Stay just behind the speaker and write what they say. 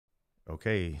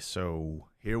Okay, so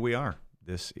here we are.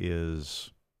 This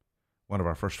is one of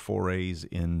our first forays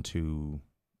into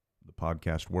the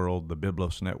podcast world, the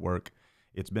Biblos Network.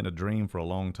 It's been a dream for a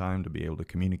long time to be able to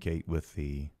communicate with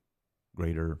the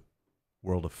greater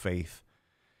world of faith.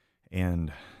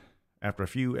 And after a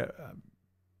few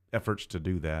efforts to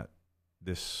do that,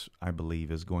 this, I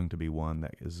believe, is going to be one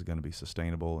that is going to be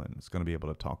sustainable, and it's going to be able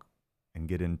to talk and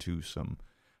get into some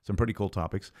pretty cool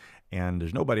topics. And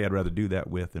there's nobody I'd rather do that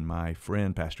with than my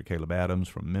friend, Pastor Caleb Adams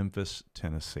from Memphis,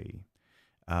 Tennessee.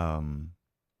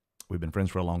 We've been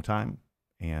friends for a long time,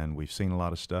 and we've seen a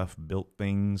lot of stuff, built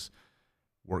things,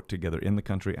 worked together in the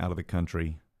country, out of the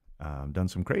country, done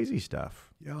some crazy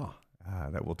stuff. Yeah.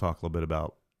 That we'll talk a little bit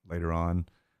about later on.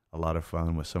 A lot of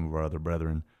fun with some of our other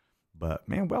brethren. But,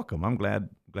 man, welcome. I'm glad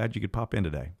you could pop in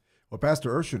today. Well, Pastor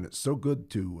Urshan, it's so good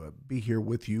to be here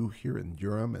with you here in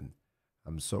Durham, and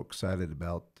I'm so excited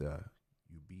about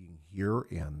you being here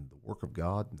and the work of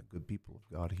God and the good people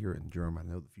of God here in Durham. I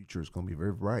know the future is going to be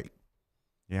very bright.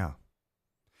 Yeah.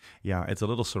 Yeah, it's a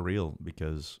little surreal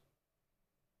because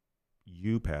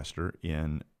you pastor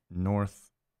in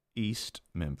northeast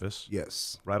Memphis.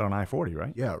 Yes. Right on I-40,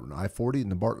 right? Yeah, I-40 in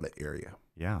the Bartlett area.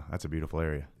 Yeah, that's a beautiful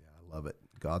area. Yeah, I love it.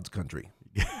 God's country.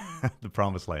 The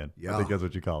promised land. Yeah. I think that's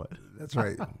what you call it. That's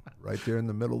right. Right there in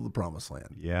the middle of the promised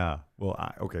land. Yeah. Well,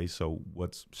 okay, so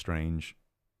what's strange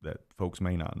that folks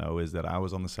may not know is that I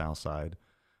was on the south side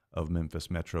of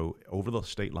Memphis Metro over the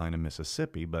state line in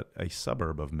Mississippi, but a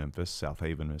suburb of Memphis, South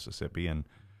Haven, Mississippi. And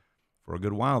for a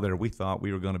good while there, we thought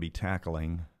we were going to be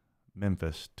tackling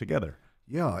Memphis together.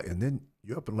 Yeah, and then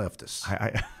you up and left us.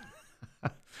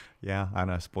 Yeah,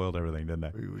 and I spoiled everything, didn't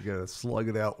I? We got to slug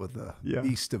it out with the Yeah.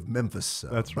 east of Memphis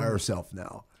That's by right. ourselves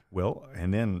now. Well,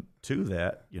 and then to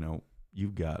that,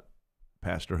 you've got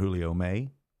Pastor Julio May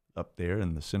up there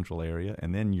in the central area,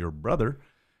 and then your brother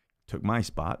took my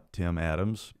spot, Tim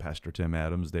Adams, Pastor Tim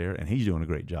Adams there, and he's doing a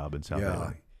great job in South Yeah,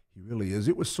 Haven. he really is.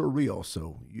 It was surreal.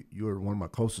 So you were one of my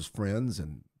closest friends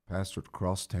and pastored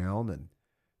across town,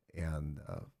 and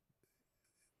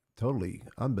totally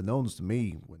unbeknownst to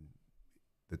me, when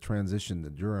the transition to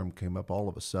Durham came up, all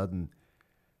of a sudden,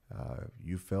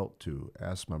 you felt to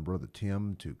ask my brother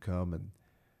Tim to come and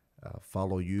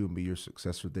follow you and be your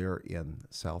successor there in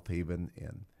South Haven,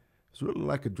 and it's really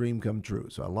like a dream come true.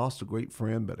 So I lost a great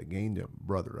friend, but I gained a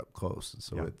brother up close, and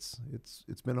so Yeah.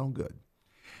 it's been all good.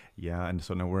 Yeah, and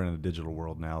so now we're in a digital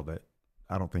world now that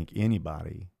I don't think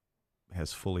anybody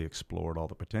has fully explored all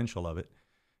the potential of it.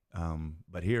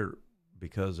 But here,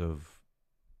 because of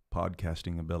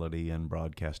podcasting ability and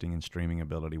broadcasting and streaming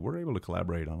ability, we're able to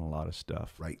collaborate on a lot of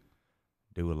stuff. Right.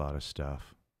 Do a lot of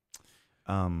stuff.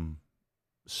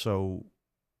 So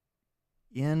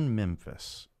in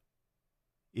Memphis,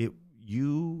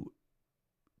 you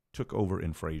took over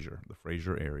in the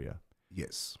Fraser area,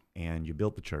 Yes. and you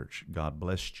built the church. God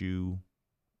blessed you.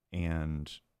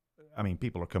 And I mean,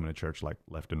 people are coming to church like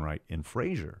left and right in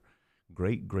Fraser.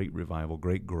 Great revival,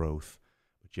 great growth.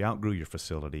 But you outgrew your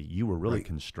facility. You were really Right.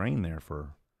 constrained there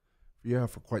for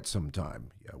quite some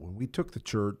time. Yeah, when we took the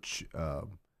church,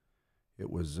 it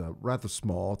was rather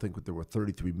small. I think there were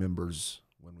 33 members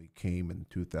when we came in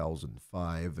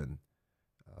 2005, and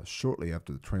shortly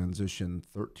after the transition,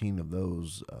 13 of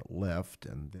those left,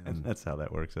 and then and that's how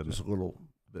that works, isn't just it? a little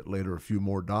bit later, a few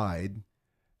more died,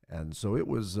 and so it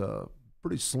was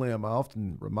pretty slim. I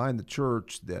often remind the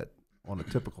church that on a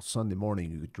typical Sunday morning,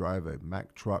 you could drive a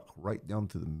Mack truck right down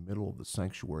to the middle of the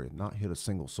sanctuary and not hit a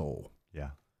single soul.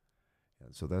 Yeah.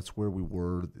 And so that's where we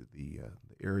were. The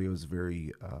area was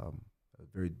very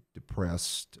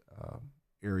depressed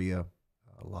area,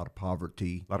 a lot of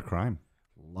poverty, A lot of crime,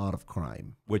 a lot of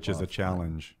crime. which is lot a of crime.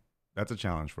 challenge. That's a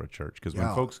challenge for a church because when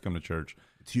Yeah. folks come to church,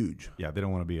 It's huge. yeah, they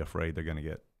don't want to be afraid they're going to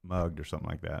get mugged or something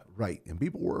like that. Right. And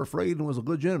people were afraid, and it was a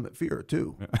legitimate fear,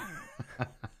 too.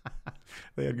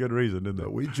 They had good reason, didn't they?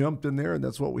 But we jumped in there, and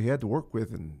that's what we had to work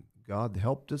with, and God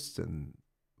helped us and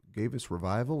gave us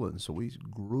revival, and so we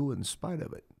grew in spite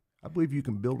of it. I believe you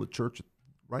can build a church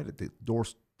right at the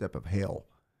doorstep of hell.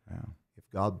 Yeah. If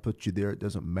God puts you there, it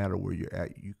doesn't matter where you're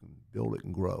at. You can build it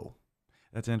and grow.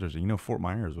 That's interesting. Fort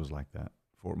Myers was like that.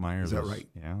 Fort Myers Is that was, right?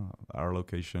 Yeah. Our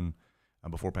location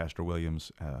before Pastor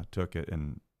Williams took it,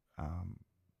 and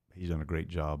he's done a great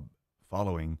job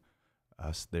following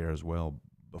us there as well.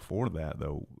 Before that,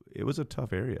 though, it was a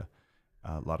tough area.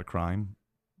 A lot of crime,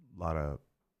 a lot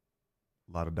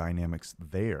of dynamics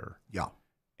there. Yeah.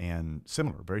 And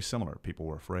very similar. People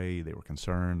were afraid. They were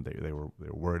concerned. They were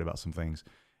worried about some things.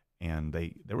 And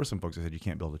there were some folks that said, you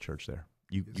can't build a church there.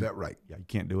 Is that right? Yeah, you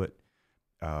can't do it.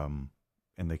 And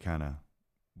they kind of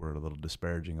were a little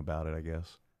disparaging about it, I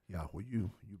guess. Yeah, well,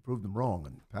 you proved them wrong,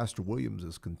 and Pastor Williams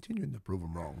is continuing to prove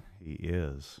them wrong. He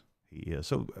is. He is.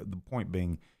 So the point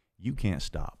being, you can't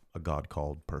stop a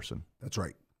God-called person, That's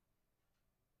right.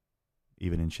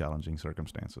 even in challenging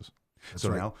circumstances. That's So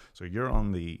right. now, so you're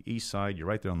on the east side. You're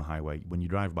right there on the highway. When you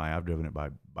drive by, I've driven it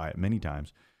by it many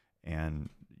times, and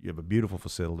you have a beautiful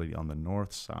facility on the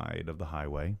north side of the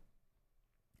highway.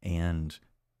 And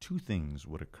two things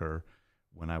would occur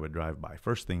when I would drive by.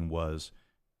 First thing was,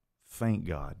 thank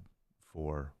God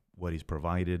for what He's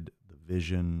provided, the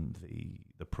vision,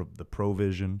 the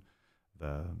provision,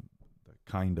 the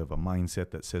kind of a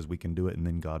mindset that says we can do it, and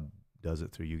then God does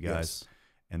it through you guys. Yes.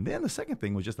 And then the second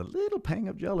thing was just a little pang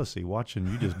of jealousy watching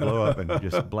you just blow up and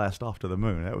just blast off to the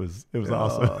moon. It was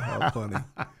awesome. How funny.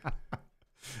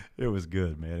 It was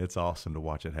good, man. It's awesome to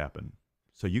watch it happen.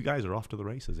 So you guys are off to the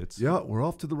races. Yeah, we're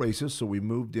off to the races. So we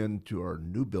moved into our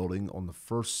new building on the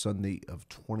first Sunday of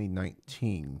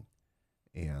 2019.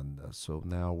 And so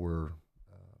now we're,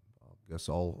 I guess,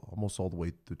 almost all the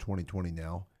way through 2020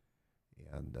 now.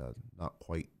 And not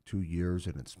quite 2 years.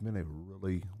 And it's been a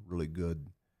really, really good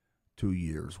 2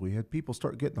 years. We had people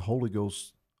start getting the Holy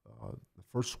Ghost the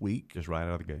first week. Just right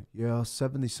out of the gate. Yeah,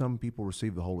 70-some people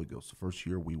received the Holy Ghost the first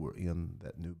year we were in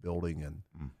that new building.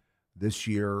 And this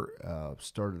year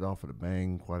started off at a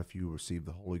bang. Quite a few received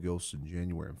the Holy Ghost in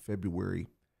January and February.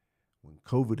 When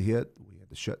COVID hit, we had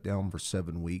to shut down for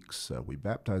 7 weeks. We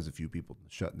baptized a few people in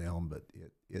the shutdown, but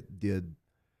it did,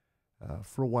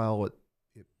 for a while,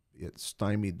 it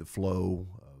stymied the flow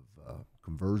of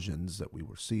conversions that we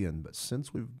were seeing. But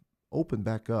since we've opened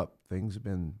back up, things have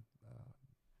been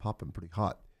popping pretty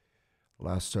hot the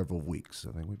last several weeks.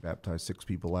 I think we baptized 6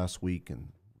 people last week, and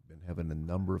we've been having a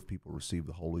number of people receive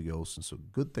the Holy Ghost, and so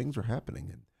good things are happening.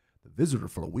 And the visitor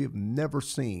flow, we have never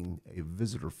seen a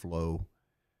visitor flow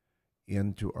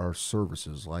into our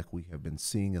services like we have been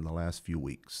seeing in the last few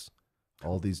weeks.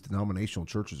 All these denominational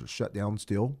churches are shut down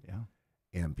still, Yeah.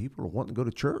 and people are wanting to go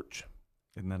to church.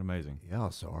 Isn't that amazing? Yeah,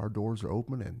 so our doors are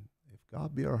open, and if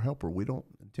God be our helper, we don't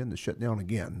intend to shut down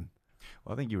again.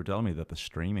 Well, I think you were telling me that the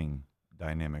streaming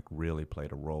dynamic really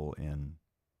played a role in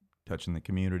touching the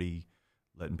community,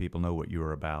 letting people know what you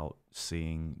were about,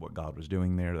 seeing what God was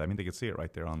doing there. I mean, they could see it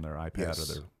right there on their iPad Yes.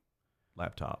 or their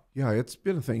laptop. Yeah, it's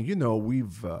been a thing. You know,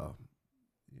 we've, I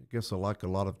guess like a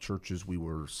lot of churches, we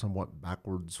were somewhat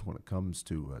backwards when it comes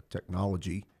to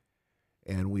technology,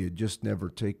 and we had just never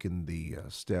taken the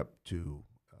step to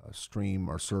stream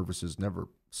our services, never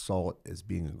saw it as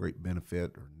being a great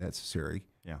benefit or necessary.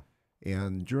 Yeah.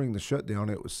 And during the shutdown,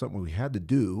 it was something we had to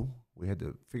do. We had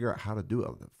to figure out how to do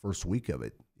it. The first week of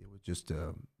it, it was just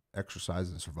exercise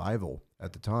and survival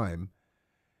at the time.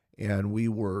 And we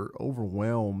were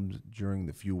overwhelmed during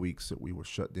the few weeks that we were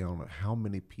shut down at how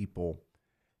many people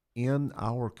in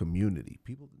our community,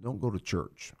 people that don't go to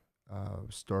church,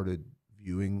 started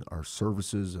viewing our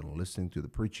services and listening to the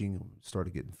preaching, and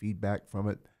started getting feedback from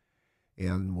it.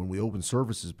 And when we opened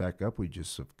services back up, we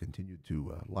just have continued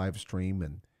to live stream,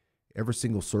 and every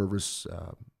single service,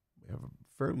 we have a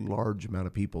fairly large amount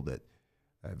of people that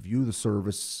view the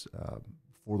service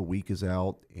before the week is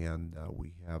out, and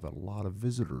we have a lot of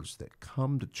visitors that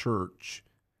come to church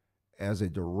as a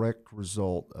direct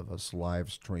result of us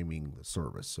live streaming the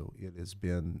service. So it has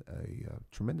been a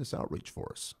tremendous outreach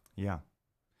for us. Yeah.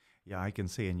 Yeah, I can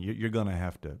see, and you're gonna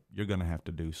have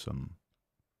to do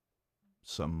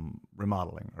some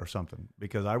remodeling or something,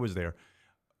 because I was there.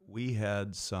 We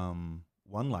had some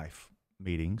One Life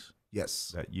meetings Yes.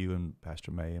 that you and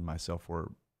Pastor May and myself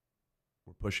were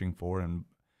pushing for and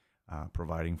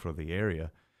providing for the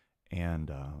area,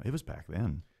 and it was back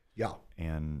then. Yeah.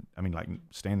 And I mean, like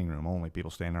standing room only, people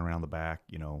standing around the back,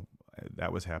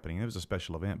 that was happening. It was a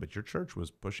special event, but your church was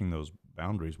pushing those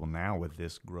boundaries. Well, now with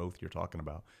this growth you're talking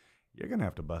about, you're going to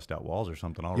have to bust out walls or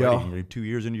something already. Yeah. And you're 2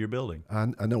 years into your building.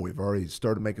 I know we've already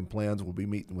started making plans. We'll be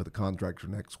meeting with a contractor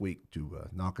next week to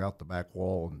knock out the back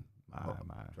wall and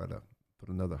try to put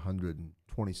another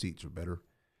 120 seats or better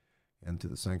into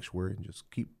the sanctuary and just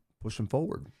keep pushing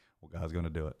forward. Well, God's going to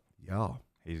do it. Yeah.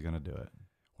 He's going to do it.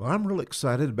 Well, I'm really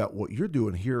excited about what you're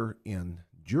doing here in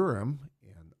Durham,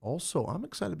 and also I'm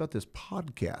excited about this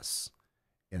podcast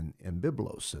in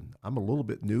Biblos. And I'm a little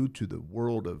bit new to the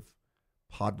world of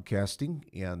podcasting,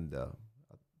 and I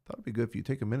thought it'd be good if you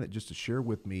take a minute just to share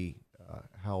with me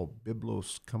how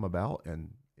Biblos come about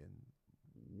and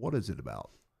what is it about.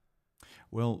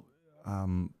 Well,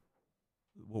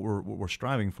 what we're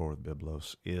striving for with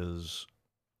Biblos is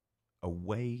a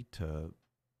way to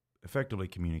effectively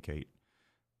communicate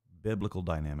biblical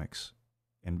dynamics.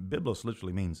 And Biblos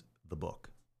literally means the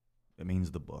book. It means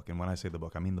the book. And when I say the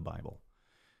book, I mean the Bible.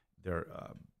 There,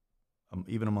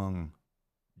 even among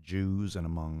Jews and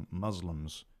among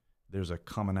Muslims, there's a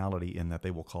commonality in that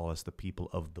they will call us the people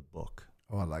of the book.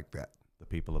 Oh, I like that. The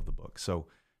people of the book. So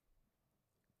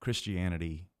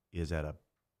Christianity is at a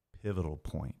pivotal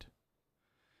point,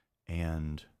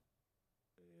 and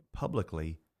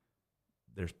publicly,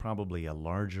 there's probably a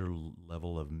larger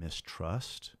level of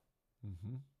mistrust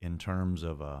in terms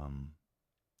of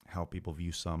how people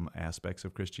view some aspects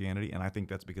of Christianity, and I think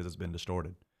that's because it's been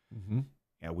distorted.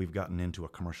 And we've gotten into a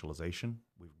commercialization.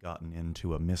 We've gotten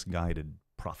into a misguided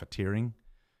profiteering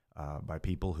by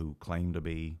people who claim to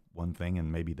be one thing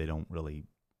and maybe they don't really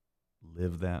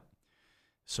live that.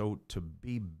 So to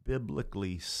be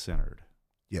biblically centered,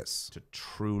 Yes. to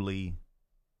truly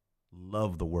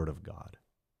love the Word of God,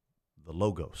 the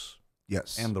Logos,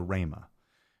 Yes. and the Rhema,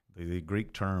 the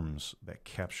Greek terms that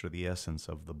capture the essence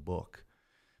of the book.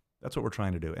 That's what we're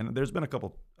trying to do. And there's been a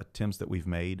couple attempts that we've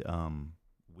made.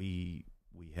 We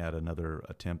had another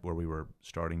attempt where we were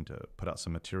starting to put out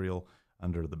some material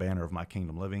under the banner of My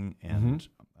Kingdom Living, and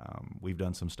we've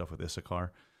done some stuff with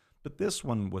Issachar. But this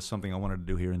one was something I wanted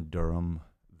to do here in Durham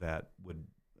that would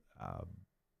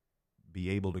be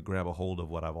able to grab a hold of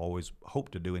what I've always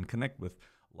hoped to do and connect with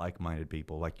like-minded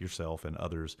people like yourself and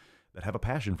others that have a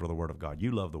passion for the Word of God.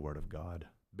 You love the Word of God.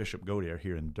 Bishop Godier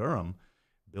here in Durham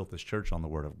built this church on the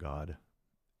Word of God,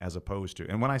 as opposed to,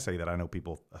 and when I say that, I know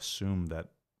people assume that,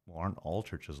 well, aren't all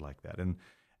churches like that? And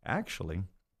actually,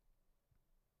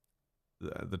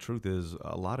 the truth is,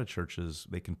 a lot of churches,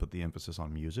 they can put the emphasis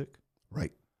on music.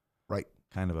 Right. Right.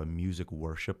 Kind of a music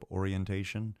worship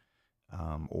orientation,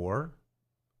 or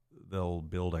they'll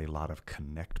build a lot of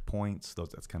connect points.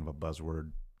 That's kind of a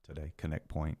buzzword today, connect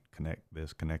point, connect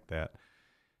this, connect that.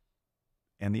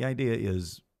 And the idea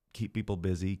is keep people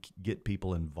busy, get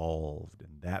people involved,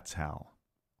 and that's how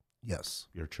Yes.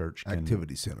 your church can...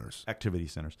 Activity centers. Activity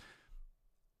centers.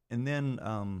 And then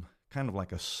kind of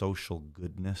like a social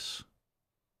goodness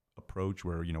approach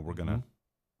where, you know, we're gonna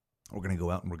go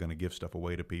out and we're gonna give stuff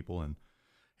away to people, and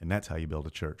that's how you build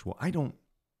a church. Well, I don't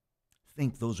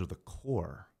think those are the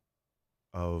core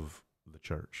of the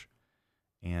church.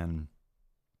 And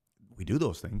we do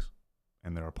those things,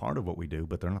 and they're a part of what we do,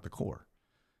 but they're not the core.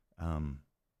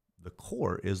 The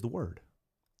core is the Word.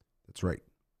 That's right.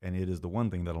 And it is the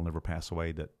one thing that'll never pass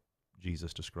away that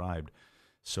Jesus described.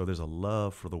 So there's a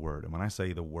love for the Word. And when I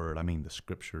say the Word, I mean the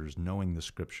Scriptures, knowing the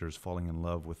Scriptures, falling in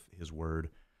love with His Word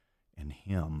and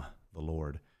Him, the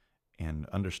Lord, and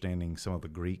understanding some of the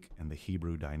Greek and the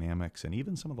Hebrew dynamics and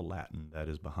even some of the Latin that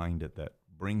is behind it that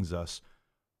brings us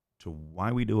to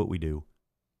why we do what we do,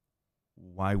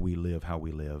 why we live how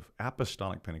we live.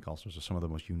 Apostolic Pentecostals are some of the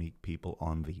most unique people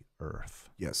on the earth.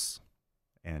 Yes.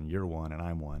 And you're one, and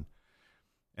I'm one.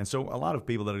 And so a lot of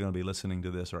people that are going to be listening to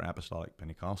this are Apostolic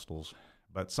Pentecostals,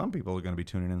 but some people are going to be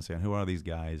tuning in and saying, who are these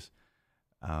guys?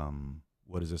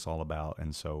 What is this all about?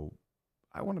 And so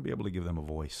I want to be able to give them a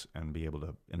voice and be able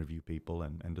to interview people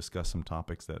and discuss some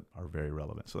topics that are very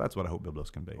relevant. So that's what I hope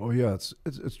Biblos can be. Oh, yeah,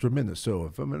 it's tremendous. So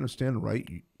if I'm understanding right,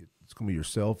 it's going to be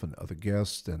yourself and other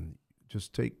guests, and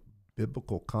just take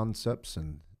biblical concepts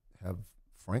and have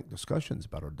frank discussions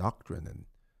about our doctrine and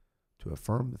to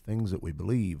affirm the things that we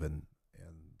believe and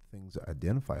things that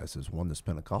identify us as Oneness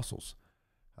Pentecostals.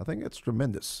 I think it's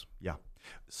tremendous. Yeah.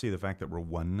 See, the fact that we're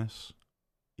oneness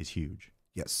is huge.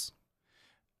 Yes.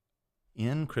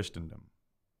 In Christendom,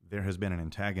 there has been an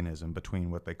antagonism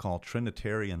between what they call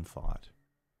Trinitarian thought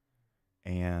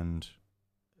and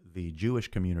the Jewish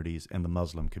communities and the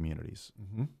Muslim communities,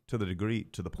 to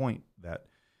the point that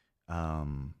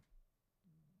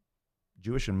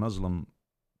Jewish and Muslim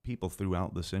people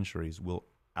throughout the centuries will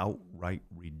outright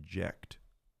reject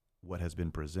what has been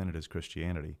presented as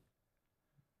Christianity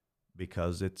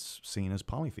because it's seen as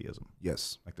polytheism.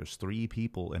 Yes. Like there's three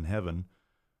people in heaven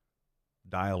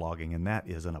dialoguing, and that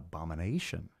is an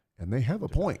abomination. And they have a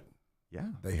point. Yeah.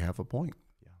 They have a point.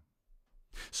 Yeah.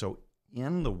 So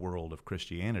in the world of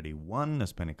Christianity,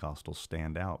 oneness Pentecostals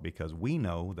stand out because we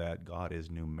know that God is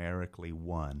numerically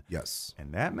one. Yes.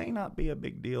 And that may not be a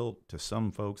big deal to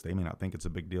some folks. They may not think it's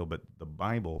a big deal, but the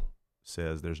Bible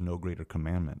says there's no greater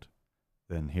commandment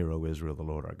than hear, O Israel, the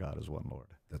Lord our God is one Lord.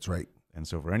 That's right. And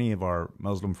so for any of our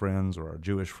Muslim friends or our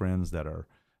Jewish friends that are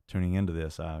tuning into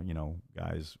this,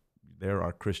 guys, there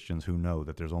are Christians who know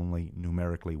that there's only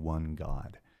numerically one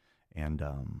God. And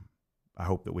I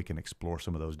hope that we can explore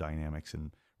some of those dynamics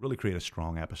and really create a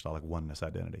strong apostolic oneness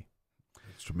identity.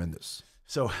 It's tremendous.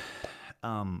 So,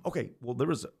 okay, well, there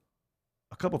was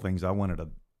a couple things I wanted to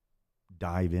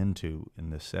dive into in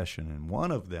this session, and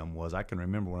one of them was I can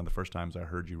remember one of the first times I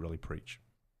heard you really preach.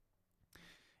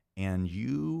 And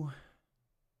you,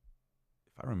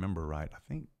 if I remember right,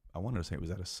 I wanted to say it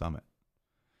was at a summit,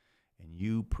 and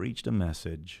you preached a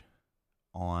message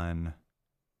on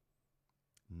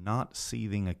not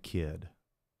seething a kid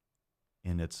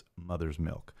in its mother's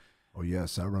milk. Oh,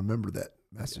 yes, I remember that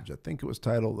message. Yeah. I think it was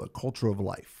titled The Culture of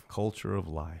Life. Culture of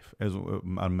Life. It was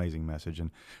an amazing message.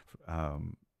 And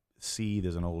seethe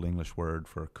is an Old English word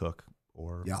for cook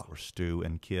or stew,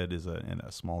 and kid is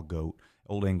a small goat.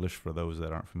 Old English, for those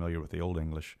that aren't familiar with the Old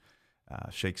English,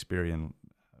 Shakespearean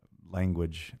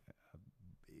language.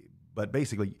 But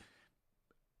basically,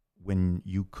 when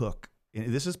you cook,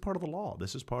 this is part of the law.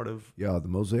 This is part of... Yeah, the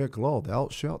Mosaic law. Thou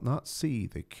shalt not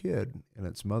seethe a kid in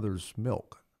its mother's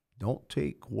milk. Don't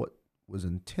take what was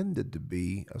intended to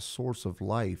be a source of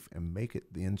life and make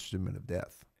it the instrument of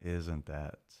death. Isn't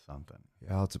that something?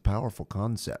 Yeah, it's a powerful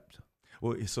concept.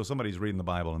 Well, so somebody's reading the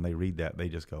Bible and they read that, they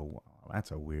just go, well,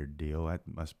 that's a weird deal. That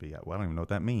must be, well, I don't even know what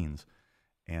that means.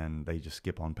 And they just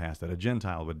skip on past that. A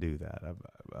Gentile would do that.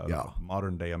 A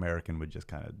modern day American would just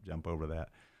kind of jump over that.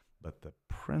 But the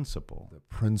principle.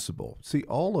 See,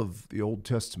 all of the Old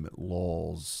Testament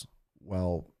laws,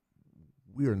 while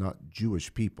we are not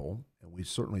Jewish people, and we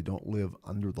certainly don't live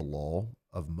under the law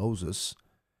of Moses,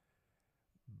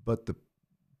 but the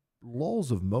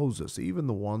laws of Moses, even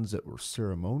the ones that were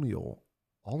ceremonial,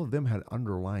 all of them had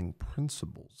underlying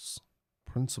principles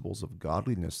of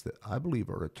godliness that I believe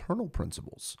are eternal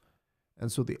principles.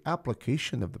 And so the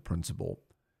application of the principle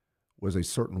was a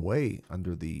certain way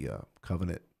under the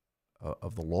covenant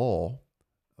of the law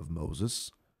of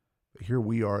Moses. But here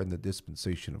we are in the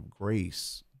dispensation of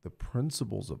grace. The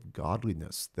principles of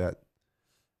godliness that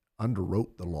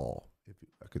underwrote the law, if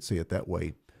I could say it that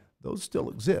way, those still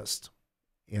exist.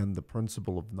 And the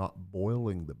principle of not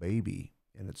boiling the baby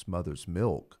in its mother's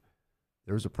milk,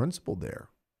 there's a principle there.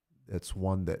 That's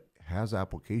one that has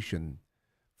application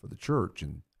for the church.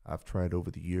 And I've tried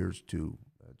over the years to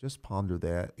just ponder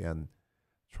that and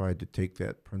tried to take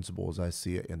that principle as I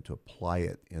see it and to apply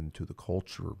it into the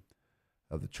culture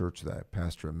of the church that I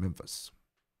pastor in Memphis.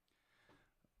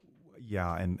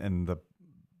 Yeah, and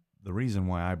the reason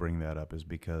why I bring that up is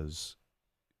because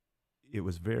it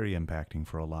was very impacting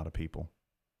for a lot of people.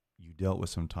 You dealt with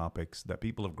some topics that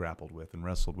people have grappled with and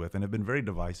wrestled with and have been very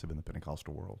divisive in the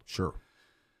Pentecostal world. Sure.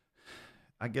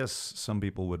 I guess some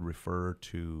people would refer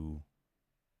to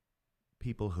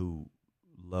people who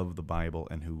love the Bible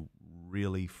and who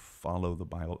really follow the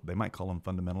Bible. They might call them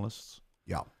fundamentalists.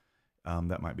 Yeah.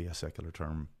 That might be a secular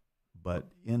term. But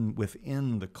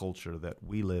within the culture that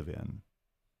we live in,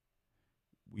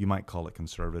 you might call it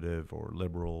conservative or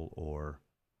liberal, or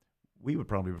we would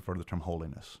probably refer to the term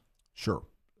holiness. Sure.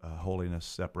 Holiness,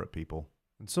 separate people.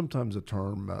 And sometimes the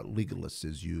term legalist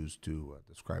is used to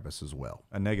describe us as well.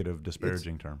 A negative,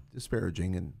 disparaging term.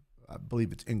 Disparaging, and I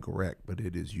believe it's incorrect, but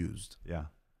it is used. Yeah.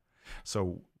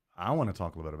 So I want to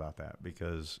talk a little bit about that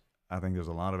because I think there's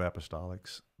a lot of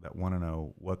apostolics that want to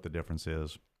know what the difference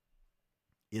is.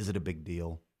 Is it a big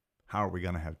deal? How are we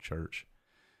going to have church?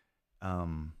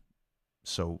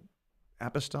 So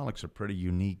apostolics are pretty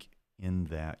unique in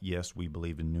that, yes, we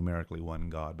believe in numerically one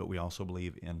God, but we also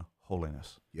believe in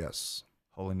holiness. Yes.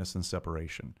 Holiness and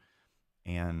separation.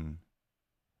 And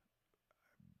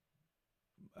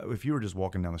if you were just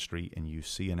walking down the street and you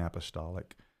see an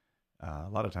apostolic, a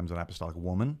lot of times an apostolic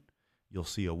woman, you'll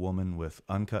see a woman with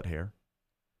uncut hair.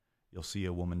 You'll see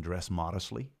a woman dressed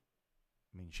modestly.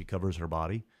 I mean, she covers her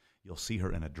body. You'll see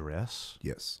her in a dress.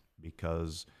 Yes.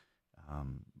 Because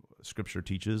Scripture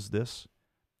teaches this,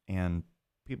 and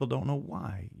people don't know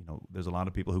why. You know, there's a lot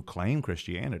of people who claim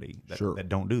Christianity that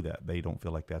don't do that. They don't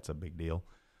feel like that's a big deal.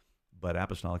 But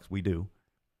apostolics, we do.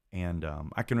 And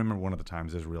I can remember one of the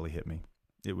times this really hit me.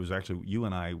 It was actually, you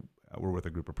and I were with a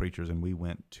group of preachers, and we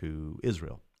went to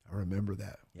Israel. I remember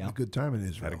that. Yeah. Had a good time in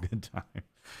Israel. Had a good time.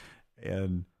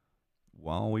 And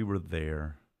while we were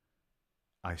there,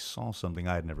 I saw something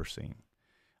I had never seen.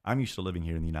 I'm used to living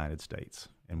here in the United States.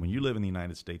 And when you live in the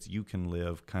United States, you can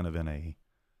live kind of in a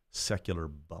secular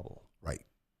bubble. Right.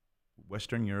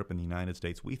 Western Europe and the United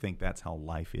States, we think that's how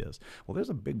life is. Well, there's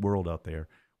a big world out there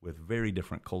with very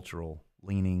different cultural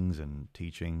leanings and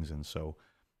teachings. And so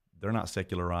they're not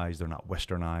secularized. They're not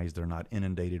westernized. They're not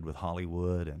inundated with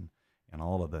Hollywood and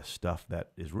all of the stuff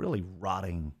that is really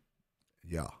rotting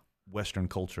Western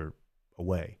culture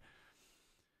away.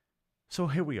 So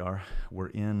here we are. We're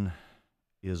in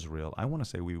Israel. I want to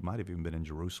say we might have even been in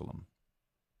Jerusalem.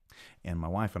 And my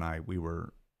wife and I, we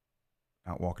were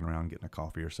out walking around getting a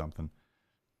coffee or something,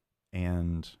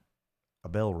 and a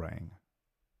bell rang,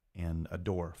 and a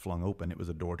door flung open. It was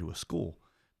a door to a school.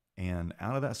 And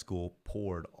out of that school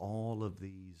poured all of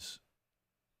these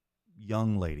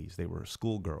young ladies. They were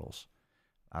schoolgirls.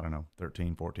 I don't know,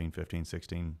 13, 14, 15,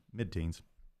 16, mid-teens.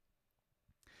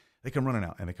 They come running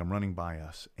out, and they come running by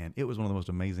us. And it was one of the most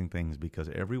amazing things because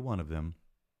every one of them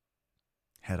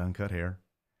had uncut hair.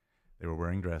 They were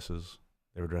wearing dresses.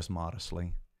 They were dressed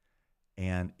modestly.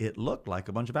 And it looked like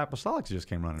a bunch of apostolics just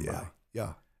came running by.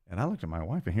 Yeah. And I looked at my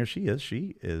wife, and here she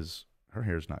is. Her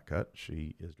hair's not cut.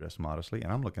 She is dressed modestly.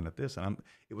 And I'm looking at this, and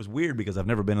it was weird because I've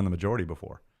never been in the majority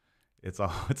before. It's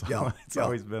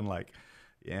always been like,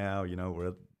 yeah, you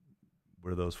know,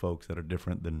 we're those folks that are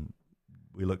different than,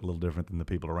 we look a little different than the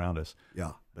people around us.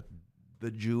 Yeah. But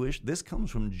this comes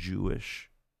from Jewish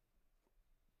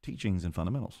teachings and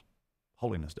fundamentals.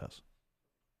 Holiness does.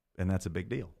 And that's a big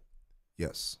deal.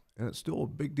 Yes. And it's still a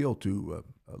big deal to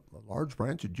a large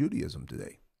branch of Judaism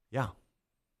today. Yeah.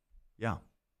 Yeah.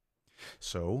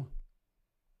 So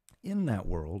in that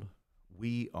world,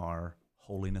 we are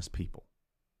holiness people.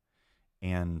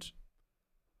 And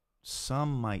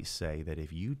some might say that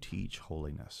if you teach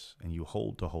holiness and you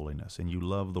hold to holiness and you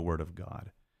love the Word of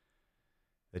God,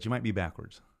 that you might be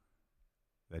backwards,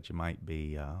 that you might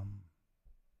be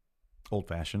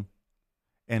old-fashioned,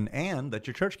 and that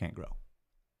your church can't grow.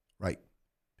 Right.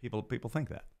 People think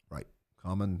that. Right.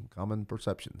 Common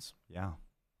perceptions. Yeah.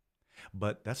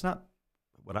 But that's not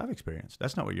what I've experienced.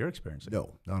 That's not what you're experiencing.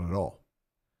 No, not at all.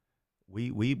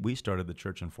 We started the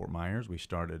church in Fort Myers. We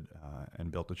started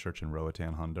and built a church in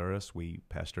Roatan, Honduras. We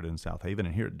pastored in South Haven.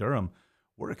 And here at Durham,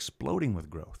 we're exploding with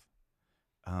growth.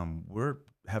 We're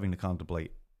having to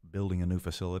contemplate building a new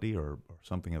facility or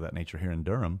something of that nature here in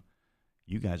Durham.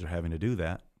 You guys are having to do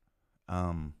that.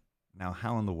 Now,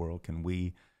 how in the world can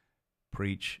we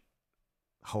preach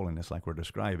holiness like we're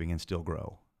describing and still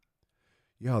grow?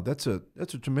 Yeah, that's a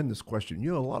tremendous question.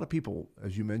 You know, a lot of people,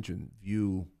 as you mentioned,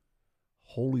 view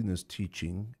holiness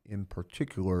teaching, in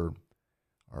particular,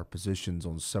 our positions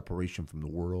on separation from the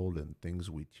world and things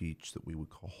we teach that we would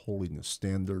call holiness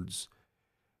standards.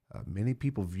 Many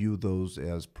people view those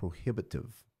as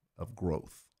prohibitive of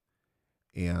growth.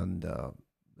 And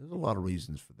there's a lot of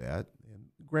reasons for that. And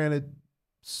granted,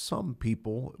 some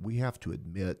people, we have to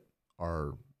admit,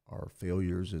 are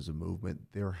failures as a movement.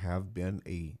 There have been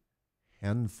a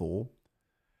handful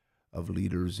of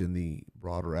leaders in the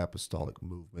broader apostolic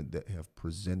movement that have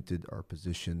presented our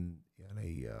position in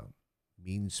a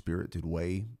mean-spirited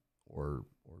way or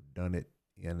done it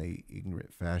in a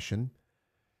ignorant fashion.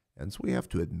 And so we have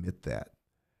to admit that.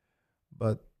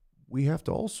 But we have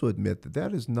to also admit that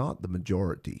that is not the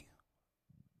majority.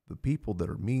 The people that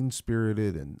are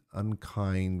mean-spirited and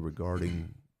unkind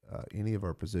regarding any of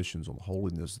our positions on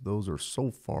holiness, those are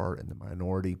so far in the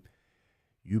minority.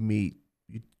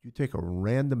 You take a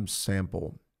random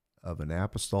sample of an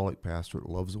apostolic pastor that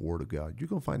loves the Word of God, you're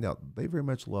going to find out they very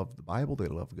much love the Bible, they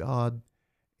love God,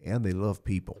 and they love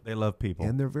people. They love people.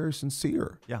 And they're very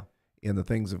sincere in the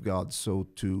things of God. So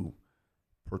to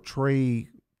portray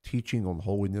teaching on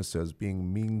holiness as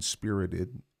being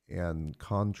mean-spirited and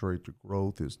contrary to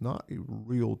growth is not a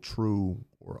real, true,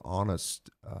 or honest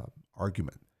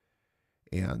argument.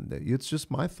 And it's just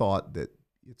my thought that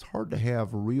it's hard to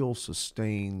have real,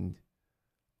 sustained,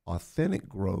 authentic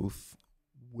growth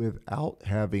without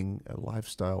having a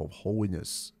lifestyle of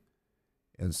holiness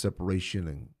and separation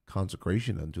and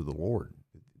consecration unto the Lord.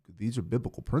 These are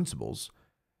biblical principles,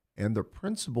 and the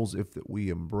principles, if that we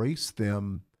embrace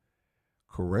them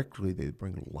correctly, they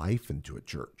bring life into a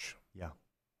church. Yeah.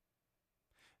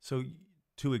 So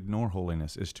to ignore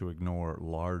holiness is to ignore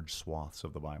large swaths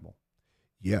of the Bible.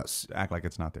 Yes. To act like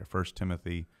it's not there. 1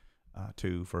 Timothy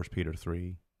 2, 1 Peter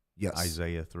 3, yes.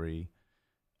 Isaiah 3.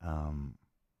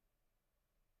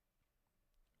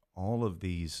 All of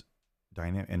these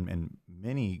dynamic, and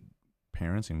many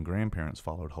parents and grandparents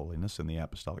followed holiness in the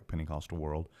apostolic Pentecostal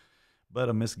world, but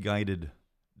a misguided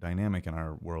dynamic in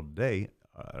our world today,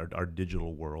 our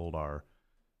digital world, our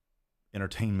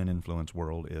entertainment influence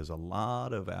world, is a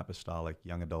lot of apostolic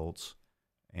young adults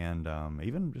and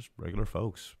even just regular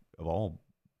folks of all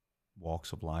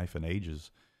walks of life and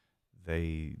ages.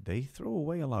 They throw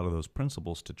away a lot of those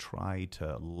principles to try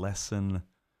to lessen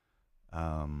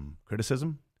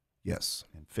criticism. Yes.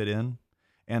 And fit in,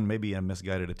 and maybe a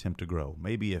misguided attempt to grow.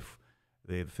 Maybe if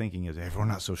the thinking is, if we're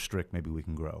not so strict, maybe we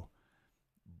can grow.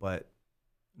 But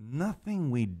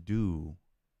nothing we do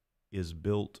is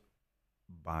built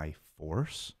by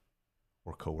force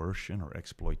or coercion or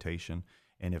exploitation.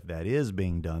 And if that is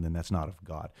being done, then that's not of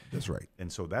God. That's right.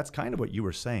 And so that's kind of what you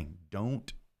were saying.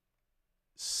 Don't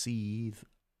seethe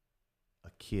a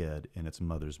kid in its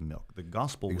mother's milk. The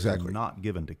gospel was not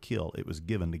given to kill. It was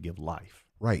given to give life.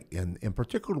 Right. And in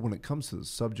particular, when it comes to the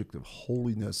subject of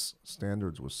holiness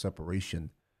standards with separation,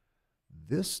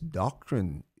 this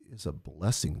doctrine is a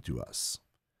blessing to us.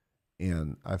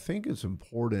 And I think it's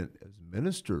important as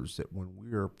ministers that when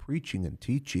we are preaching and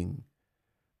teaching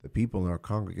the people in our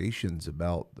congregations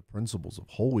about the principles of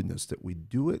holiness, that we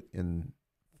do it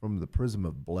from the prism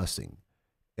of blessing.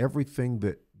 Everything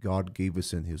that God gave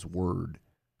us in his word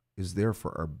is there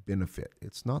for our benefit.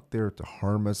 It's not there to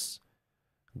harm us.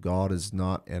 God is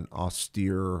not an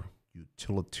austere,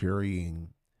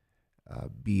 utilitarian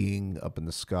being up in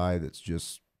the sky that's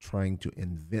just trying to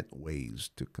invent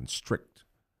ways to constrict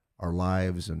our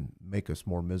lives and make us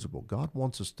more miserable. God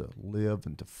wants us to live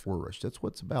and to flourish. That's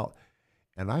what it's about.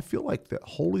 And I feel like that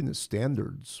holiness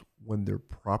standards, when they're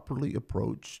properly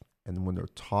approached and when they're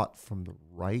taught from the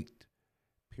right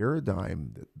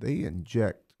paradigm, that they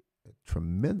inject a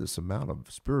tremendous amount of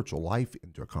spiritual life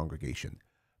into a congregation.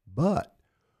 But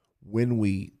when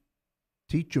we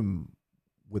teach them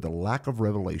with a lack of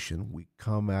revelation, we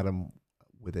come at them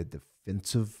with a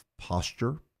defensive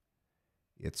posture.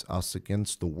 It's us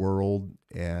against the world,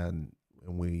 and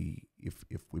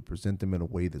if we present them in a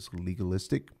way that's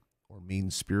legalistic or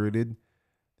mean-spirited,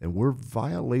 then we're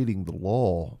violating the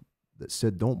law that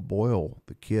said don't boil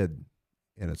the kid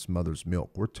in its mother's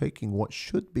milk. We're taking what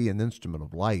should be an instrument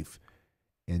of life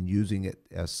and using it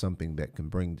as something that can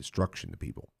bring destruction to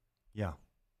people. Yeah.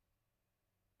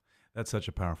 That's such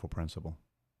a powerful principle,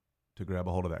 to grab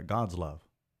a hold of that. God's love.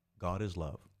 God is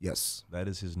love. Yes. That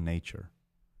is his nature,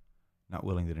 not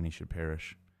willing that any should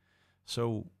perish.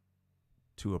 So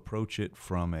to approach it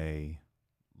from a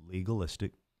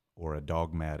legalistic or a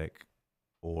dogmatic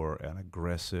or an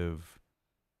aggressive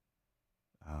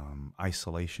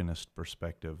isolationist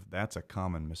perspective, that's a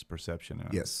common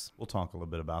misperception. Yes. We'll talk a little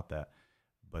bit about that,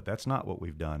 but that's not what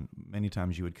we've done. Many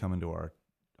times you would come into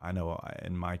I know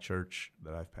in my church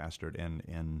that I've pastored and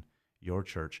in your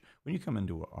church, when you come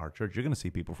into our church, you're going to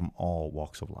see people from all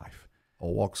walks of life.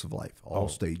 All walks of life, all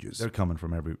stages. They're coming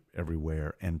from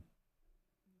everywhere. And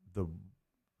the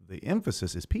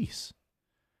emphasis is peace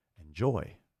and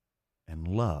joy and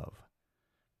love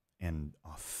and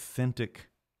authentic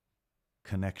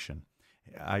connection.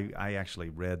 I actually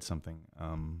read something,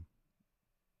 I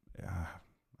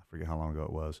forget how long ago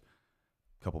it was,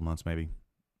 a couple months maybe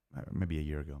a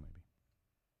year ago maybe.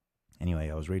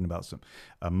 Anyway, I was reading about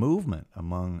a movement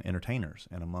among entertainers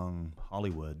and among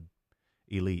Hollywood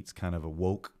elites, kind of a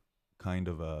woke kind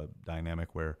of a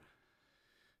dynamic where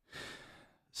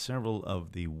several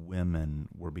of the women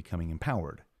were becoming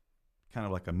empowered, kind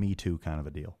of like a Me Too kind of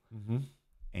a deal. Mm-hmm.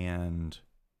 And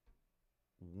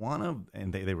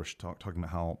they were talking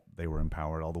about how they were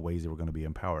empowered, all the ways they were going to be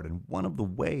empowered. And one of the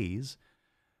ways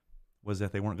was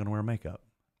that they weren't going to wear makeup.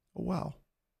 Oh, wow.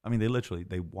 I mean,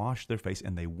 they washed their face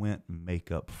and they went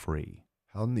makeup free.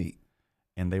 How neat.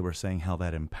 And they were saying how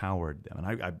that empowered them.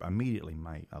 And I immediately,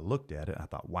 I looked at it, I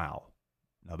thought, wow,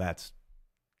 now that's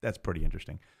pretty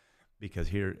interesting. Because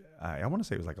here, I want to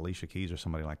say it was like Alicia Keys or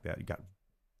somebody like that. He got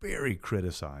very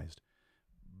criticized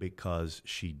because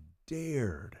she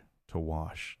dared to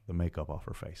wash the makeup off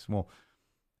her face. Well,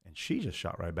 and she just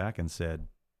shot right back and said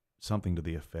something to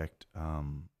the effect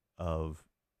of,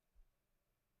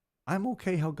 I'm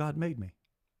okay how God made me.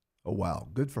 Oh, wow.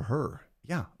 Good for her.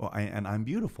 Yeah. Well, and I'm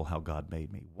beautiful how God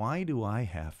made me. Why do I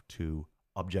have to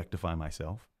objectify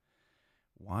myself?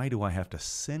 Why do I have to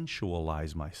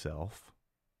sensualize myself?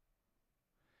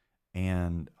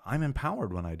 And I'm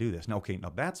empowered when I do this. Now, okay,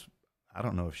 that's, I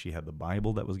don't know if she had the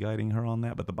Bible that was guiding her on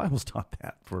that, but the Bible's taught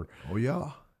that for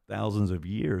thousands of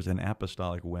years. And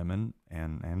apostolic women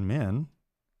and men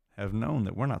have known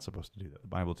that we're not supposed to do that. The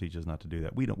Bible teaches not to do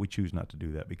that. We choose not to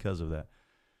do that because of that.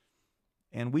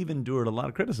 And we've endured a lot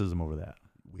of criticism over that.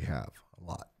 We have a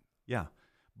lot. Yeah.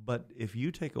 But if you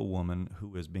take a woman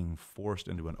who is being forced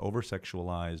into an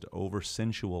over-sexualized,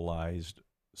 over-sensualized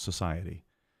society,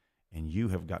 and you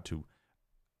have got to,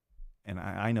 and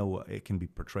I know it can be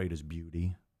portrayed as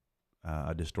beauty,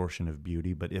 a distortion of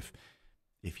beauty, but if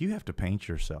you have to paint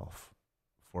yourself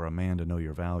for a man to know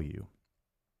your value,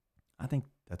 I think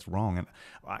that's wrong. And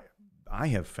I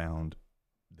have found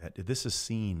that this is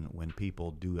seen when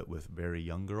people do it with very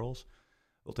young girls.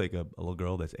 They'll take a little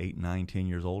girl that's 8, 9, 10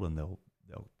 years old, and they'll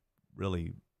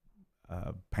really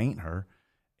paint her.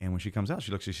 And when she comes out,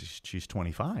 she looks like she's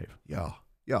 25. Yeah.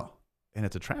 And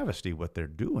it's a travesty what they're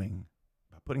doing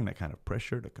by putting that kind of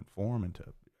pressure to conform and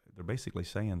they're basically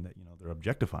saying that, they're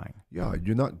objectifying. Yeah,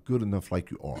 you're not good enough like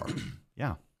you are.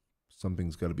 Yeah.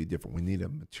 Something's got to be different. We need a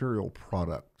material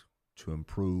product to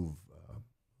improve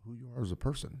who you are as a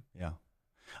person. Yeah.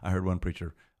 I heard one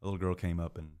preacher, a little girl came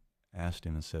up and asked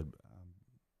him and said,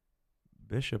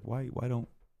 Bishop, why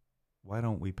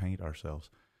don't we paint ourselves?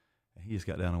 And he just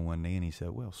got down on one knee and he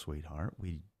said, well, sweetheart,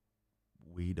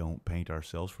 we don't paint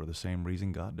ourselves for the same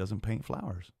reason God doesn't paint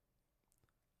flowers.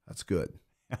 That's good.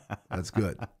 That's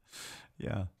good.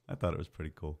 Yeah, I thought it was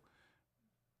pretty cool.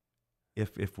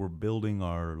 If we're building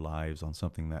our lives on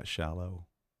something that shallow,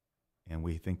 and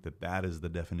we think that that is the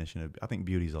definition of, I think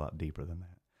beauty is a lot deeper than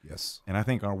that. Yes. And I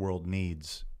think our world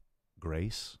needs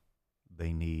grace.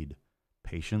 They need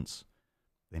patience.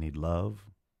 They need love.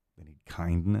 They need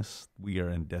kindness. We are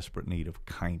in desperate need of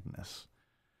kindness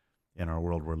in our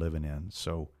world we're living in.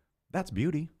 So that's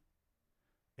beauty.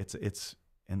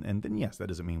 And then yes, that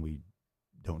doesn't mean we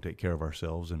don't take care of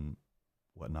ourselves and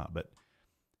whatnot, but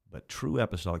true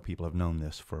apostolic people have known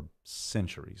this for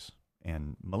centuries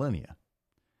and millennia.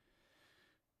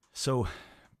 So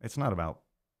it's not about,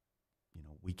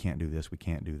 we can't do this, we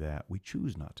can't do that. We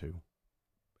choose not to,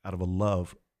 out of a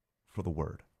love for the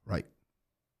Word. Right.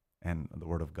 And the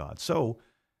Word of God. So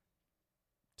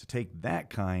to take that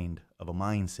kind of a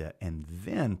mindset and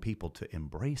then people to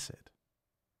embrace it.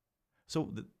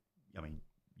 So,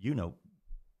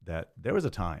 that there was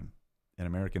a time in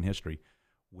American history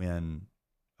when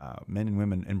men and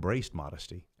women embraced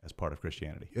modesty as part of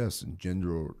Christianity. Yes, and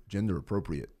gender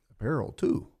appropriate apparel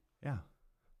too. Yeah.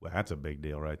 Well, that's a big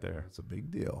deal right there. It's a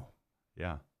big deal.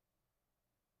 Yeah.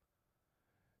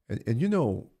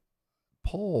 And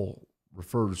Paul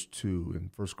refers to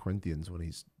in 1 Corinthians when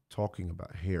he's talking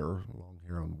about hair, long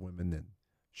hair on women and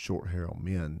short hair on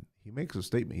men, he makes a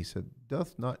statement. He said,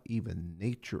 "Doth not even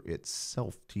nature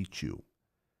itself teach you?"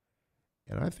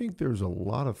 And I think there's a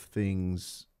lot of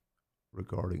things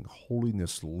regarding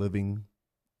holiness living.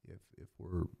 If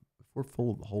we're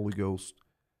full of the Holy Ghost,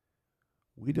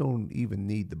 we don't even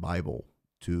need the Bible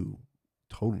to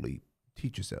totally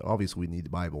teach us that. Obviously, we need the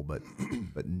Bible, but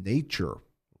nature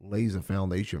lays a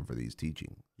foundation for these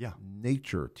teachings. Yeah.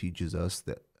 Nature teaches us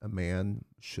that a man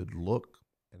should look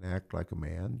and act like a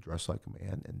man, dress like a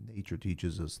man, and nature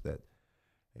teaches us that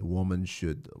a woman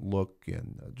should look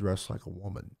and dress like a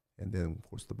woman. And then, of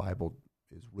course, the Bible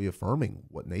is reaffirming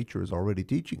what nature is already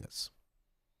teaching us.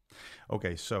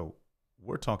 Okay, so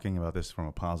we're talking about this from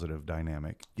a positive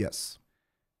dynamic. Yes.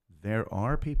 There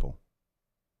are people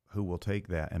who will take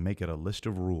that and make it a list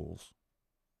of rules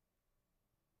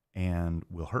and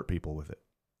will hurt people with it.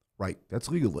 Right. That's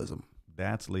legalism.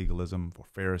 That's legalism for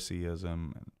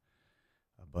Phariseeism and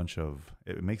a bunch of,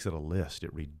 it makes it a list.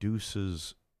 It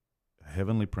reduces a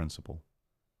heavenly principle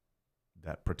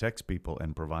that protects people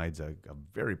and provides a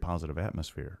very positive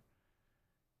atmosphere.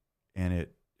 And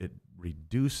it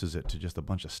reduces it to just a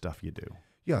bunch of stuff you do.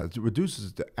 Yeah, it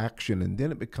reduces it to action, and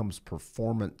then it becomes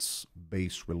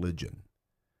performance-based religion.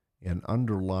 And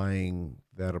underlying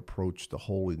that approach to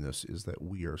holiness is that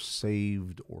we are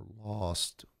saved or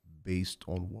lost based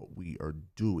on what we are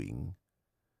doing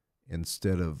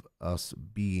instead of us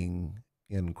being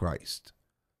in Christ.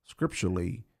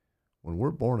 Scripturally, when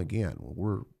we're born again, when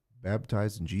we're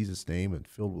baptized in Jesus' name and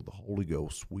filled with the Holy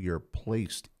Ghost, we are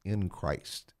placed in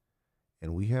Christ.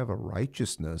 And we have a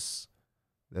righteousness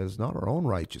that is not our own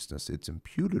righteousness, it's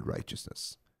imputed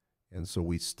righteousness. And so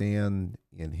we stand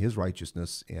in his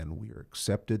righteousness and we are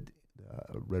accepted.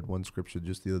 I read one scripture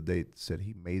just the other day that said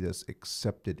he made us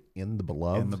accepted in the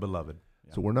beloved. In the beloved.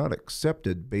 Yeah. So we're not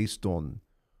accepted based on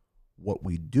what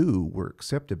we do, we're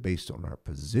accepted based on our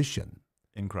position.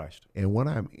 In Christ. And when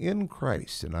I'm in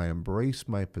Christ and I embrace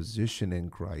my position in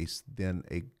Christ, then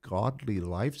a godly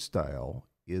lifestyle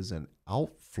is an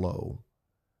outflow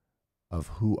of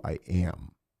who I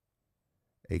am.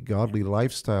 A godly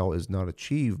lifestyle is not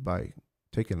achieved by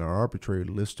taking an arbitrary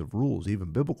list of rules,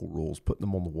 even biblical rules, putting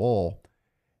them on the wall,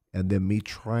 and then me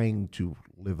trying to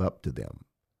live up to them.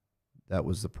 That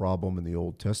was the problem in the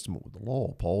Old Testament with the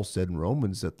law. Paul said in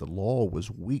Romans that the law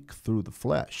was weak through the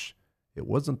flesh. It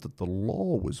wasn't that the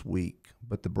law was weak,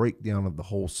 but the breakdown of the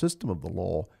whole system of the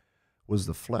law was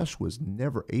the flesh was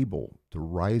never able to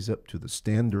rise up to the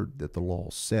standard that the law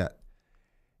set.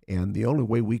 And the only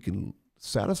way we can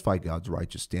satisfy God's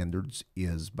righteous standards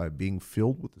is by being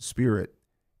filled with the Spirit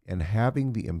and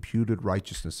having the imputed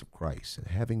righteousness of Christ and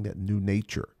having that new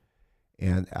nature.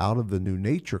 And out of the new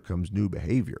nature comes new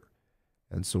behavior.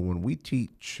 And so when we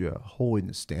teach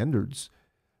holiness standards,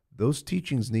 those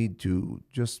teachings need to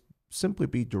just simply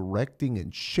be directing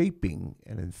and shaping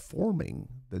and informing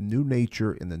the new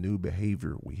nature and the new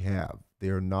behavior we have. They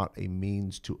are not a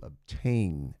means to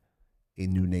obtain a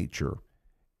new nature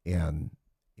and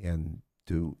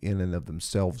to in and of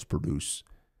themselves produce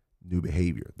new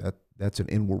behavior. That's an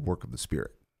inward work of the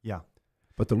Spirit. Yeah.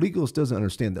 But the legalist doesn't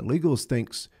understand that. Legalist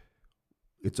thinks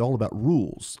it's all about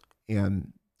rules.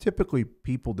 And typically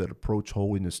people that approach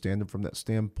holiness standard from that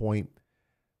standpoint,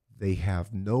 they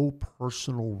have no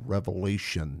personal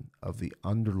revelation of the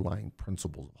underlying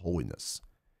principles of holiness.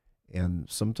 And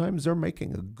sometimes they're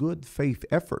making a good faith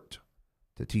effort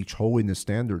to teach holiness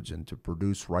standards and to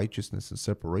produce righteousness and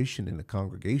separation in a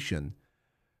congregation.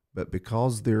 But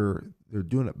because they're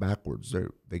doing it backwards,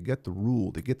 they get the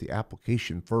rule, they get the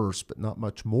application first, but not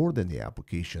much more than the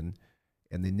application,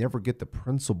 and they never get the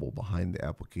principle behind the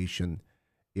application.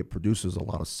 It produces a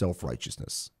lot of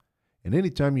self-righteousness. And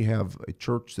anytime you have a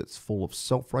church that's full of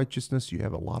self-righteousness, you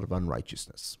have a lot of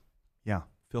unrighteousness. Yeah,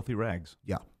 filthy rags.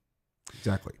 Yeah,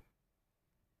 exactly.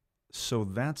 So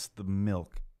that's the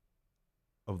milk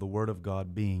of the Word of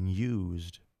God being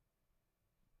used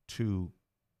to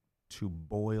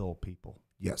boil people.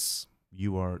 Yes.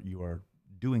 You are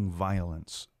doing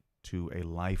violence to a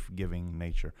life-giving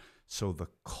nature. So the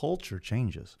culture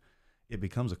changes. It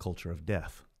becomes a culture of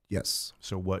death. Yes.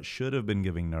 So what should have been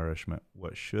giving nourishment,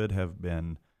 what should have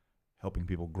been helping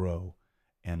people grow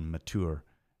and mature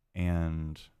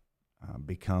and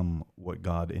become what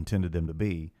God intended them to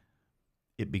be,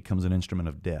 it becomes an instrument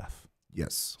of death.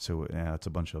 Yes. So it's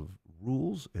a bunch of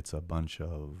rules. It's a bunch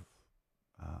of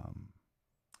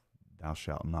thou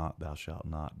shalt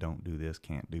not, don't do this,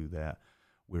 can't do that.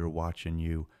 We're watching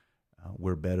you.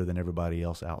 We're better than everybody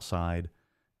else outside.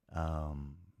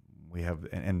 We have,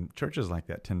 and churches like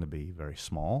that tend to be very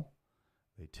small.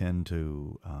 They tend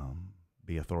to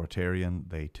be authoritarian.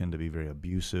 They tend to be very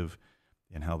abusive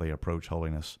in how they approach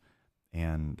holiness.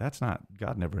 And that's not,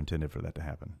 God never intended for that to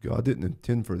happen. God didn't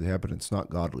intend for it to happen. It's not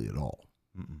godly at all.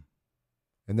 Mm-mm.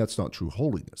 And that's not true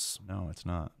holiness. No, it's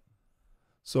not.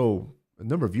 So a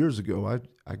number of years ago,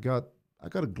 I got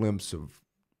a glimpse of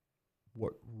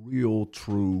what real,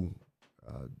 true,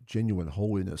 genuine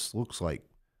holiness looks like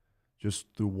just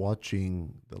through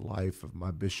watching the life of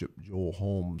my Bishop Joel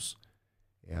Holmes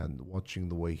and watching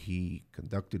the way he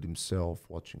conducted himself,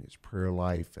 watching his prayer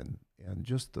life, and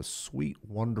just the sweet,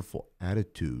 wonderful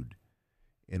attitude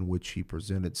in which he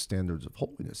presented standards of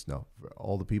holiness. Now, for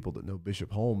all the people that know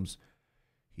Bishop Holmes,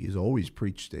 he's always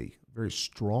preached a very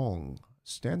strong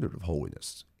standard of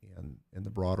holiness. And in the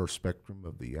broader spectrum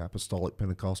of the Apostolic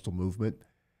Pentecostal movement,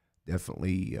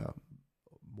 definitely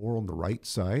more on the right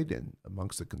side and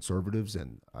amongst the conservatives,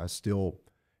 and I still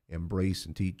embrace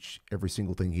and teach every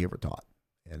single thing he ever taught.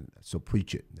 And so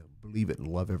preach it, believe it, and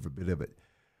love every bit of it.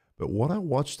 But what I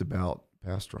watched about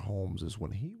Pastor Holmes is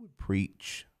when he would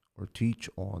preach or teach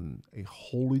on a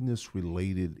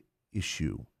holiness-related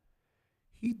issue,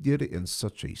 he did it in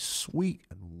such a sweet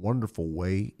and wonderful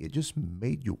way. It just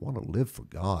made you want to live for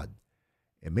God.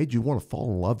 It made you want to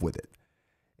fall in love with it.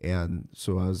 And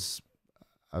so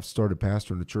I've started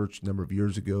pastoring the church a number of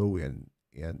years ago, and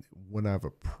when I've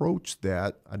approached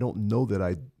that, I don't know that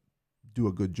I do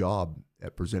a good job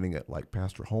at presenting it like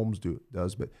Pastor Holmes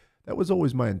does, but that was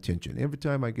always my intention. Every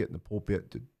time I get in the pulpit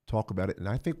to talk about it, and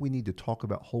I think we need to talk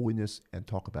about holiness and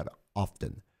talk about it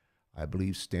often. I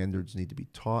believe standards need to be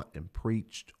taught and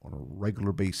preached on a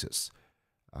regular basis.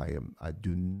 I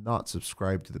do not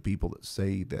subscribe to the people that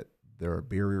say that they're a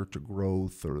barrier to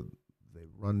growth or they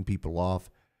run people off.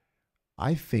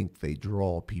 I think they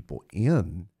draw people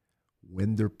in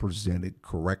when they're presented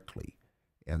correctly.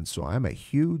 And so I'm a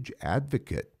huge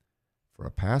advocate for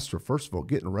a pastor, first of all,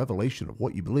 getting a revelation of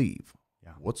what you believe.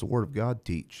 Yeah. What's the Word of God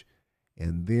teach?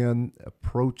 And then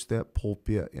approach that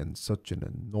pulpit in such an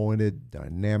anointed,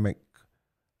 dynamic,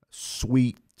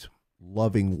 sweet,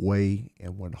 loving way.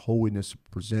 And when holiness is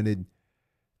presented,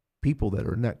 people that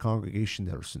are in that congregation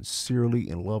that are sincerely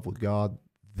in love with God,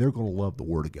 they're going to love the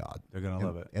Word of God. They're going to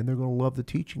love it. And they're going to love the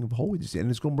teaching of holiness, and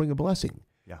it's going to bring a blessing.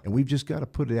 Yeah. And we've just got to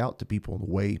put it out to people in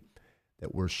a way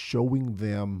that we're showing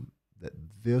them that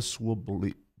this will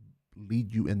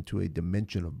lead you into a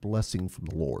dimension of blessing from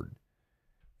the Lord.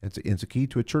 It's a key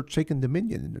to a church taking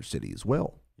dominion in their city as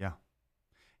well. Yeah.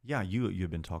 Yeah,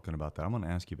 you've been talking about that. I'm going to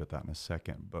ask you about that in a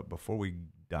second. But before we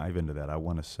dive into that, I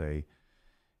want to say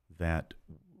that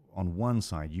on one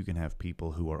side, you can have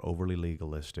people who are overly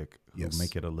legalistic, who Yes.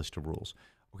 make it a list of rules.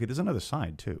 Okay, there's another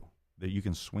side, too, that you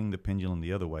can swing the pendulum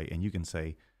the other way, and you can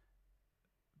say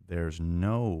there's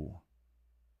no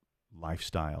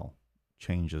lifestyle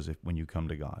changes when you come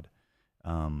to God.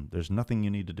 There's nothing you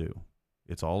need to do.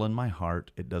 It's all in my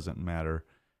heart. It doesn't matter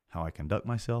how I conduct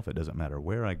myself. It doesn't matter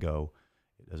where I go.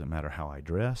 It doesn't matter how I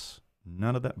dress.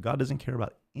 None of that. God doesn't care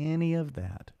about any of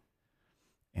that.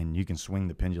 And you can swing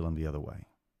the pendulum the other way.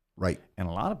 Right. And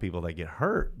a lot of people that get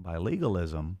hurt by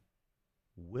legalism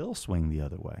will swing the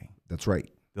other way. That's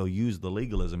right. They'll use the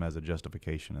legalism as a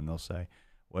justification, and they'll say,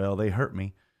 well, they hurt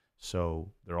me,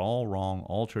 so they're all wrong.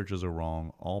 All churches are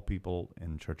wrong. All people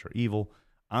in church are evil.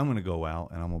 I'm going to go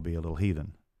out, and I'm going to be a little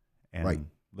heathen. And Right.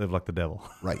 live like the devil.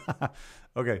 Right.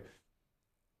 Okay.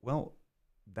 Well,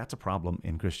 that's a problem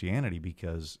in Christianity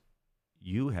because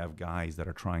you have guys that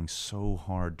are trying so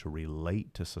hard to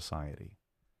relate to society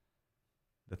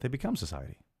that they become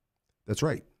society. That's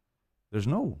right. There's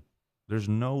no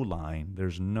line,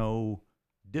 there's no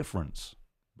difference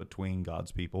between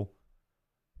God's people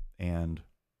and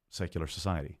secular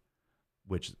society,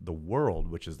 which the world,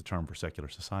 which is the term for secular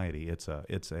society, it's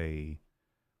a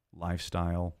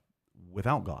lifestyle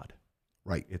without God.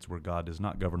 Right. It's where God does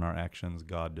not govern our actions.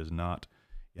 God does not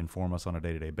inform us on a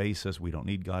day-to-day basis. We don't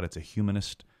need God. It's a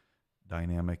humanist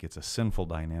dynamic. It's a sinful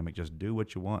dynamic. Just do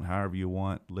what you want, however you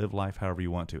want, live life however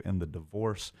you want to. And the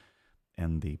divorce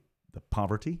and the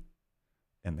poverty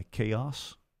and the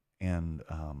chaos and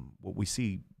what we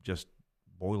see just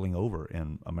boiling over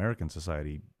in American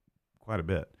society quite a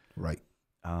bit. Right.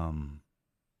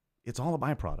 It's all a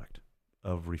byproduct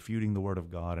of refuting the Word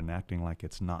of God and acting like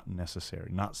it's not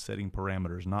necessary, not setting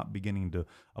parameters, not beginning to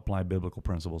apply biblical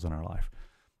principles in our life.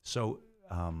 So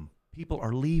people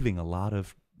are leaving a lot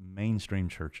of mainstream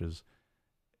churches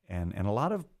and a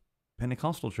lot of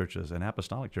Pentecostal churches and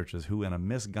Apostolic churches who, in a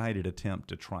misguided attempt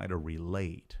to try to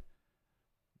relate,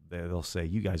 they'll say,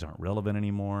 you guys aren't relevant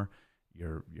anymore.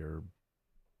 You're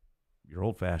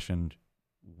old-fashioned.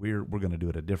 We're going to do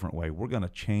it a different way. We're going to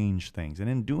change things. And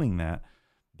in doing that,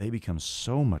 they become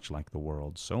so much like the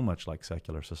world, so much like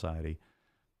secular society,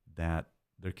 that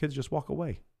their kids just walk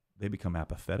away. They become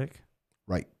apathetic.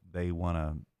 Right. They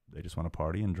just want to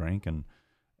party and drink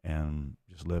and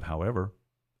just live however.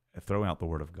 Throw out the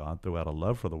Word of God, throw out a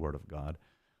love for the Word of God.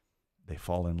 They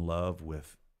fall in love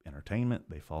with entertainment.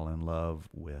 They fall in love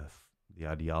with the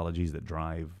ideologies that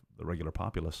drive the regular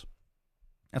populace.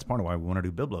 That's part of why we want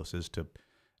to do Biblos, is to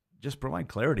just provide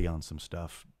clarity on some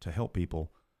stuff to help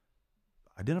people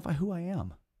identify who I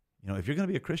am. You know, if you're going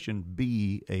to be a Christian,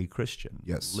 be a Christian.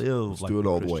 Yes. Live Let's like do it a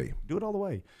all Christian. the way. Do it all the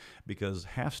way. Because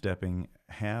half-stepping,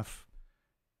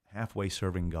 halfway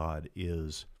serving God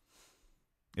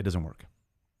it doesn't work.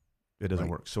 It doesn't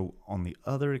work. So on the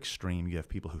other extreme, you have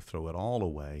people who throw it all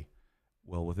away.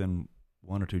 Well, within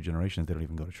 1 or 2 generations, they don't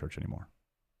even go to church anymore.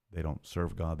 They don't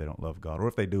serve God. They don't love God. Or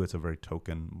if they do, it's a very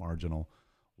token, marginal,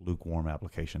 lukewarm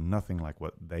application. Nothing like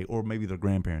what or maybe their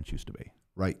grandparents used to be.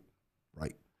 Right.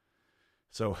 Right.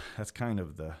 So that's kind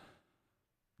of the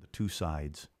two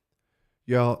sides.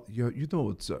 Yeah. You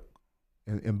know, it's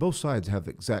and both sides have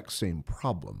the exact same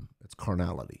problem. It's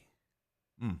carnality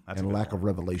and lack of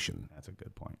revelation. That's a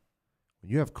good point. When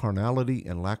you have carnality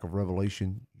and lack of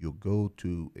revelation, you'll go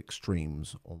to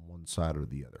extremes on one side or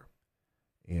the other.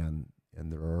 And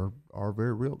there are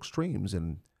very real extremes,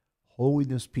 and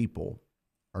holiness people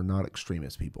are not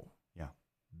extremist people. Yeah.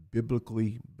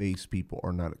 Biblically based people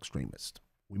are not extremists.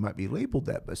 We might be labeled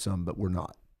that by some, but we're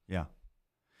not. Yeah.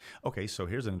 Okay, so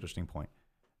here's an interesting point.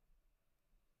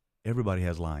 Everybody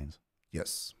has lines.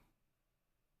 Yes.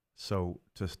 So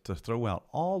to throw out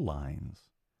all lines,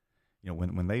 you know,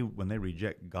 when they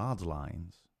reject God's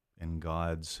lines and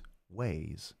God's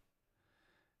ways,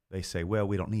 they say, well,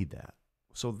 we don't need that.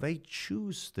 So they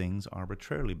choose things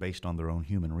arbitrarily based on their own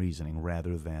human reasoning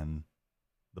rather than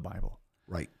the Bible.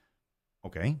 Right.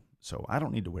 Okay, so I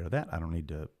don't need to wear that. I don't need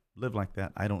to live like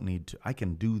that. I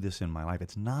can do this in my life.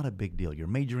 It's not a big deal. You're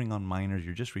majoring on minors.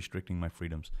 You're just restricting my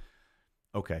freedoms.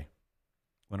 Okay,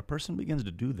 when a person begins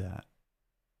to do that,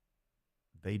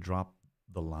 they drop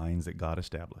the lines that God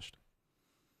established.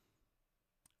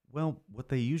 Well, what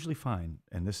they usually find,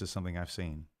 and this is something I've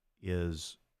seen,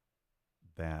 is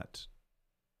that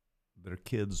their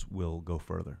kids will go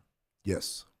further.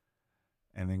 Yes.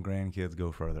 And then grandkids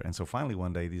go further. And so finally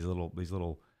one day these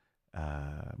little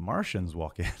Martians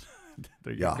walk in.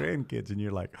 They're your grandkids, and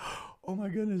you're like, oh my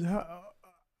goodness,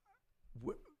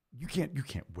 you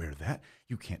can't wear that.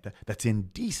 You can't. That's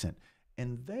indecent.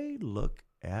 And they look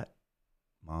at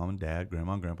mom and dad,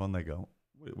 grandma and grandpa, and they go,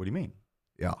 what do you mean?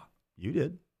 Yeah. You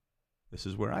did. This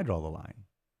is where I draw the line.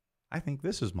 I think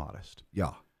this is modest.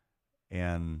 Yeah.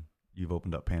 And you've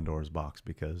opened up Pandora's box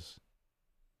because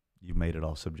you've made it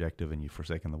all subjective and you've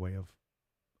forsaken the way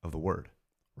of the Word.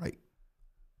 Right.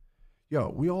 Yeah,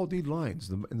 we all need lines.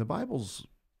 And the Bible's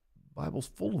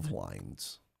full of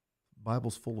lines. The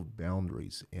Bible's full of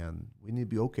boundaries, and we need to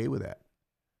be okay with that.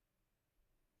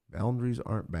 Boundaries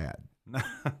aren't bad. You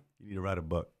need to write a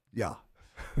book. Yeah.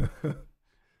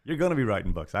 You're going to be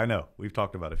writing books. I know. We've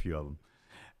talked about a few of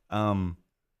them.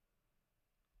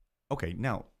 Okay,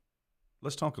 now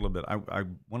let's talk a little bit.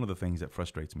 One of the things that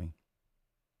frustrates me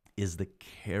is the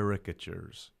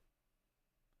caricatures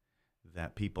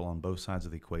that people on both sides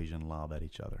of the equation lob at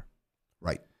each other.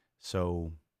 Right.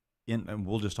 So, and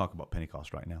we'll just talk about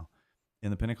Pentecost right now. in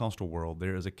the Pentecostal world,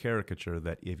 there is a caricature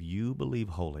that if you believe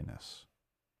holiness,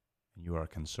 and you are a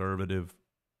conservative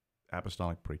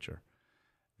apostolic preacher,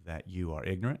 that you are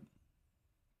ignorant,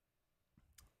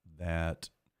 that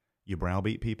you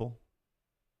browbeat people,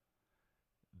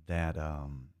 that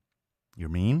you're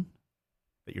mean,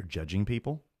 that you're judging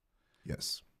people.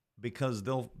 Yes. Because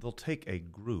they'll take a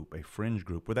group, a fringe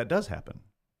group, where that does happen,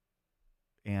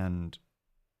 and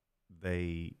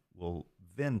they will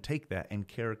then take that and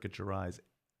caricaturize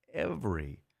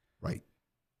every right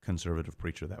conservative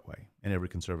preacher that way, and every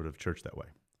conservative church that way.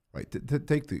 Right. To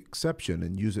take the exception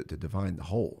and use it to define the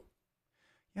whole.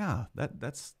 Yeah,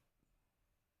 that's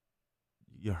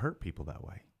you hurt people that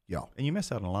way. Yeah. And you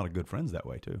miss out on a lot of good friends that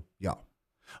way too. Yeah.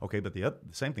 Okay, but the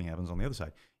same thing happens on the other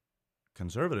side.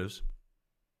 Conservatives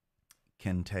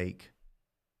can take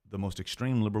the most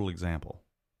extreme liberal example.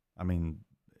 I mean,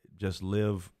 just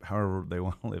live however they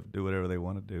want to live, do whatever they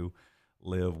want to do,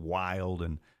 live wild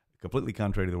and completely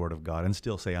contrary to the Word of God, and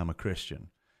still say, I'm a Christian.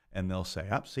 And they'll say,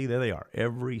 see, there they are.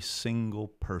 Every single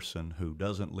person who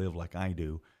doesn't live like I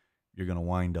do, you're going to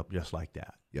wind up just like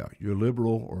that. Yeah, you're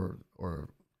liberal, or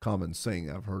common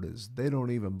saying I've heard is, they don't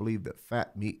even believe that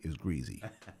fat meat is greasy.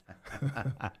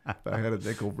 I had a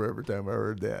nickel for every time I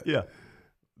heard that. Yeah,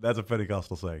 that's a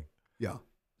Pentecostal saying. Yeah.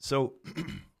 So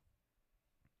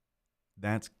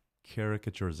that's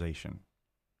caricaturization.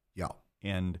 Yeah.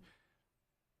 And,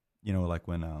 you know, like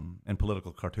when in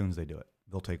political cartoons they do it.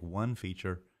 They'll take one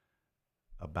feature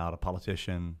about a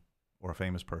politician or a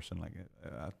famous person, like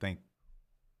I think.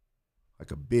 Like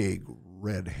a big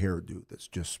red hairdo that's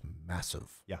just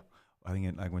massive. Yeah. I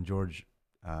think like when George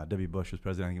W. Bush was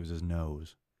president, I think it was his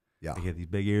nose. Yeah. He had these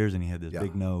big ears and he had this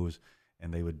big nose,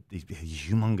 and they would, these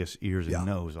humongous ears and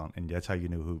nose on, and that's how you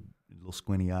knew who, little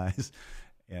squinty eyes.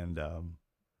 And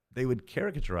they would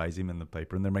caricaturize him in the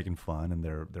paper, and they're making fun, and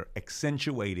they're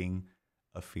accentuating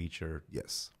a feature.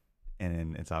 Yes.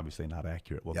 And it's obviously not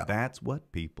accurate. Well, that's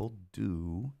what people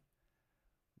do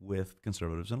with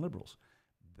conservatives and liberals.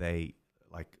 They,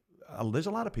 like, there's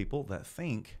a lot of people that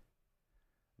think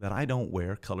that I don't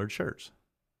wear colored shirts.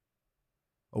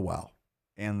 Oh, wow.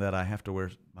 And that I have to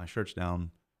wear my shirts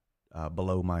down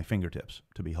below my fingertips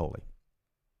to be holy.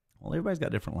 Well, everybody's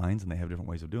got different lines, and they have different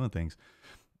ways of doing things.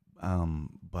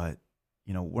 But,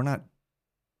 you know,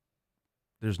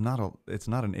 it's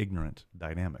not an ignorant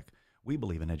dynamic. We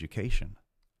believe in education.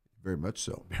 Very much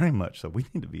so. Very much so. We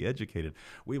need to be educated.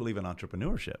 We believe in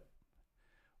entrepreneurship.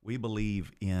 We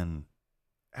believe in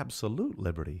absolute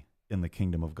liberty in the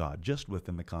kingdom of God, just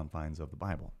within the confines of the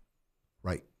Bible.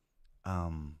 Right.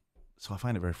 So I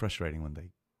find it very frustrating when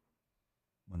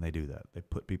they do that. They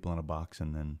put people in a box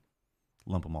and then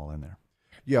lump them all in there.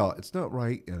 Yeah, it's not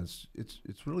right, and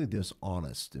it's really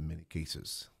dishonest in many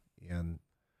cases. And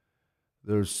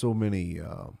there's so many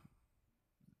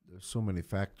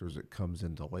factors that comes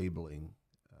into labeling.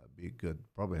 Be good,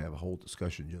 probably have a whole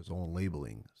discussion just on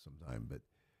labeling sometime, but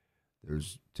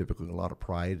there's typically a lot of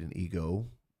pride and ego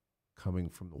coming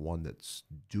from the one that's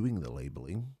doing the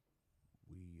labeling.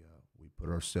 We put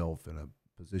ourselves in a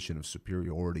position of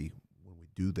superiority when we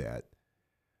do that.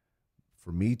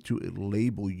 For me to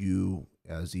label you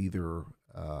as either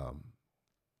an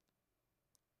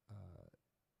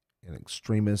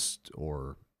extremist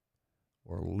or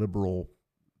liberal,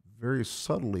 very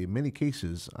subtly, in many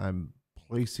cases, I'm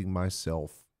placing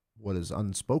myself, what is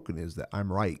unspoken is that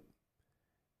I'm right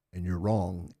and you're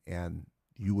wrong, and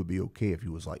you would be okay if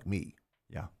you was like me.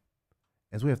 Yeah.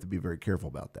 And so we have to be very careful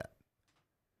about that.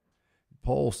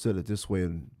 Paul said it this way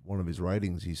in one of his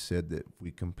writings. He said that if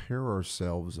we compare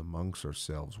ourselves amongst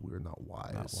ourselves, we are not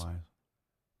wise. Not wise.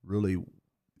 Really,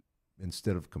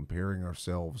 instead of comparing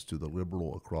ourselves to the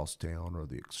liberal across town or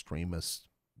the extremists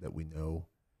that we know,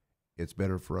 it's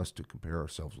better for us to compare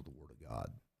ourselves with the Word of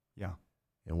God. Yeah.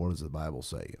 And what does the Bible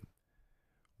say?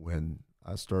 When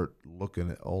I start looking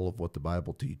at all of what the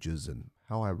Bible teaches and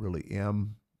how I really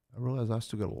am, I realize I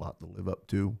still got a lot to live up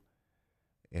to.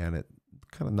 And it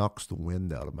kind of knocks the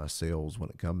wind out of my sails when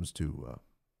it comes to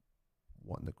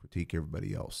wanting to critique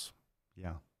everybody else.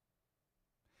 Yeah.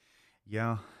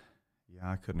 Yeah. Yeah,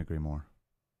 I couldn't agree more.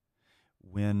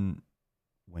 When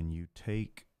you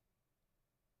take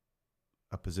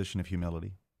a position of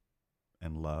humility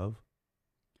and love,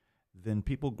 then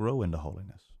people grow into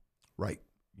holiness. Right.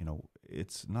 You know,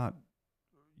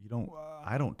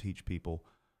 I don't teach people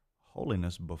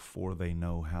holiness before they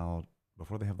have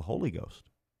the Holy Ghost.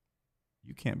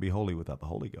 You can't be holy without the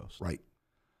Holy Ghost. Right.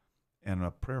 And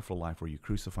a prayerful life where you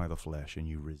crucify the flesh and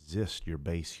you resist your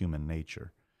base human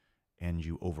nature and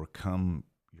you overcome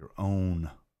your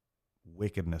own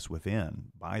wickedness within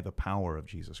by the power of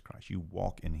Jesus Christ. You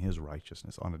walk in his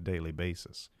righteousness on a daily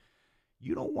basis.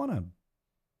 You don't want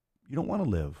to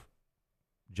live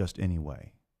just any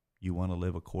way. You want to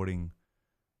live according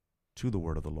to the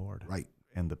word of the Lord. Right.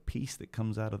 And the peace that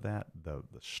comes out of that, the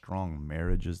strong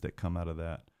marriages that come out of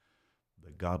that,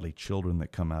 the godly children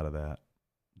that come out of that,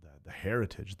 the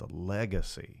heritage, the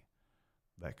legacy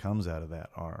that comes out of that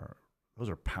those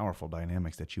are powerful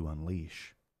dynamics that you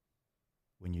unleash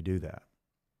when you do that.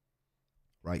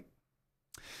 Right.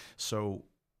 So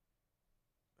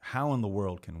how in the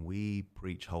world can we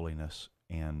preach holiness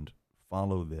and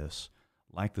follow this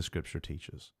like the Scripture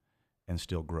teaches and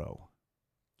still grow?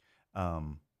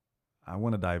 I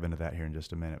want to dive into that here in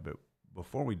just a minute, but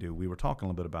before we do, we were talking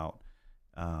a little bit about,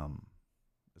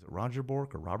 is it Roger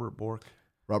Bork or Robert Bork?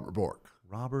 Robert Bork.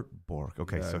 Robert Bork.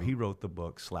 Okay, Yeah. so he wrote the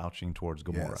book Slouching Towards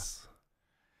Gomorrah. Yes.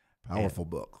 Powerful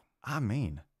book. I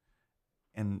mean,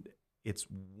 and it's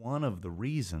one of the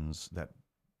reasons that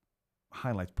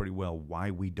highlights pretty well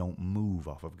why we don't move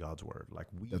off of God's word.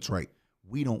 That's right.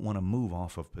 We don't want to move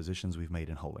off of positions we've made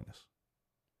in holiness.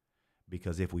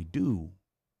 Because if we do,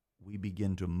 we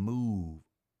begin to move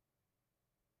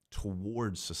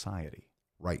towards society.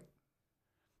 Right.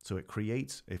 So it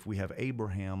creates, if we have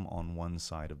Abraham on one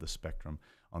side of the spectrum,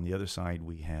 on the other side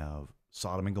we have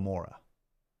Sodom and Gomorrah.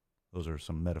 Those are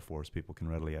some metaphors people can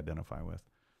readily identify with.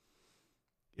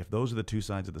 If those are the two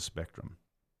sides of the spectrum,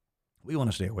 we want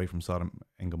to stay away from Sodom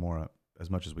and Gomorrah as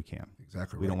much as we can.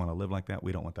 Exactly right. We don't want to live like that.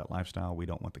 We don't want that lifestyle. We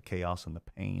don't want the chaos and the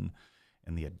pain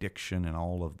and the addiction and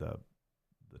all of the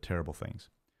terrible things.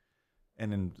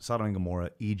 And in Sodom and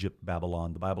Gomorrah, Egypt,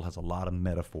 Babylon, the Bible has a lot of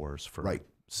metaphors for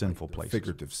sinful places.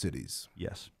 Figurative cities.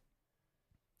 Yes.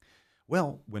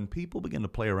 Well, when people begin to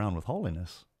play around with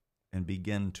holiness and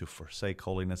begin to forsake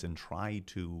holiness and try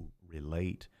to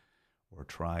relate or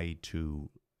try to,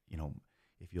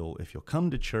 if you'll come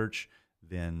to church,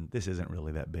 then this isn't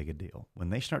really that big a deal. When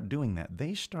they start doing that,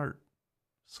 they start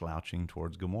slouching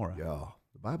towards Gomorrah. Yeah.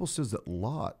 The Bible says that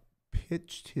Lot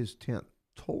pitched his tent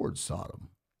towards Sodom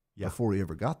before he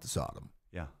ever got to Sodom.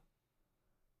 Yeah.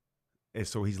 And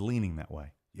so he's leaning that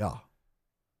way. Yeah.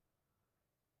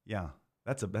 Yeah.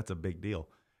 That's a big deal,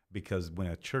 because when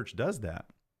a church does that,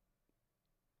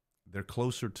 they're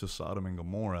closer to Sodom and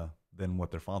Gomorrah than what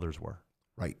their fathers were.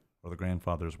 Right. Or the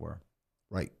grandfathers were.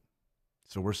 Right.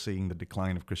 So we're seeing the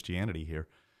decline of Christianity here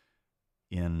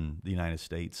in the United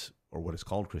States, or what is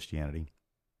called Christianity,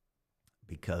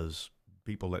 because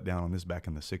people let down on this back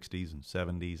in the 60s and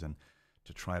 70s, and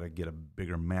to try to get a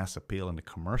bigger mass appeal and to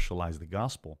commercialize the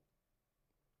gospel,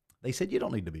 they said you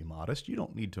don't need to be modest. You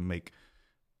don't need to make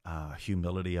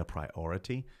humility a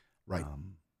priority. Right.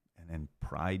 And then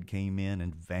pride came in,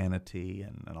 and vanity,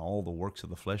 and all the works of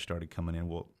the flesh started coming in.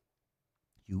 Well,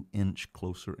 you inch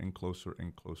closer and closer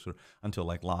and closer until,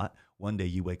 like Lot, one day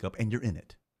you wake up and you're in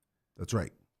it. That's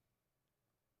right.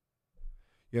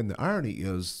 Yeah, and the irony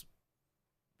is,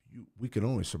 we can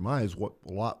only surmise what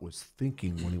Lot was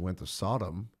thinking when he went to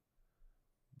Sodom,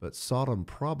 but Sodom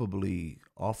probably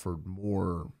offered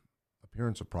more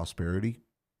appearance of prosperity.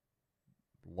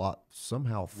 Lot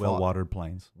somehow thought, Well-watered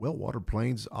plains. Well-watered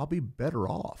plains, I'll be better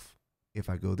off if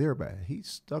I go there. But he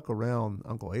stuck around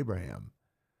Uncle Abraham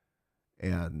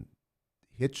and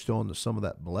hitched on to some of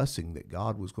that blessing that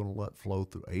God was going to let flow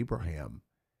through Abraham.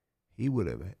 He would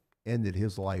have ended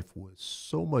his life with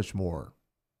so much more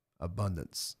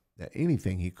abundance than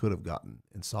anything he could have gotten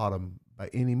in Sodom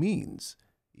by any means.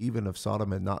 Even if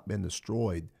Sodom had not been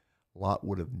destroyed, Lot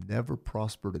would have never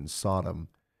prospered in Sodom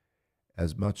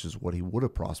as much as what he would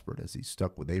have prospered as he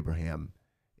stuck with Abraham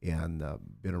and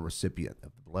been a recipient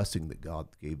of the blessing that God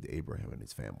gave to Abraham and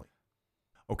his family.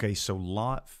 Okay, so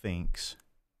Lot thinks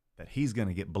that he's going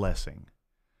to get blessing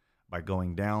by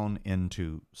going down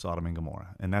into Sodom and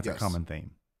Gomorrah, and that's a common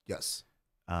theme. Yes.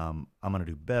 I'm going to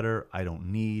do better. I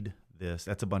don't need this.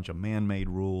 That's a bunch of man-made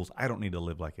rules. I don't need to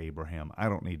live like Abraham. I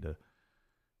don't need to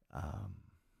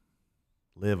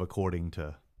live according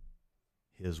to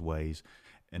his ways.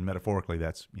 And metaphorically,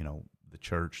 that's, the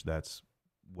church. That's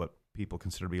what people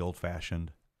consider to be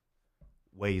old-fashioned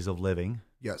ways of living.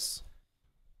 Yes.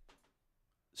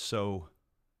 So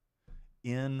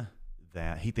in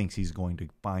that, he thinks he's going to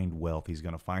find wealth. He's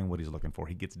going to find what he's looking for.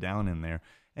 He gets down in there,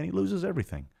 and he loses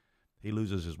everything. He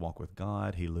loses his walk with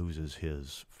God. He loses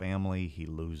his family. He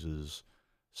loses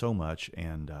so much.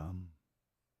 And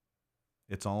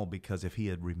it's all because if he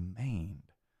had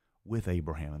remained with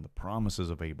Abraham and the promises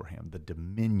of Abraham, the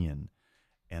dominion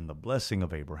and the blessing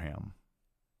of Abraham,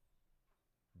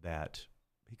 that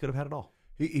he could have had it all.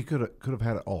 He could have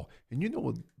had it all. And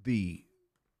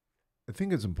I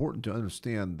think it's important to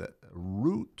understand that the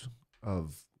root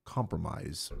of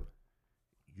compromise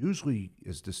usually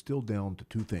is distilled down to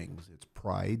two things. It's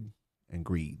pride and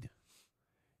greed.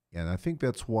 And I think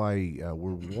that's why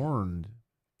we're warned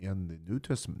in the New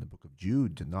Testament, in the book of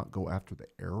Jude, to not go after the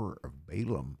error of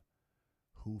Balaam,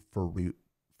 who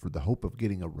for the hope of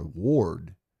getting a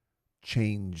reward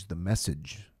changed the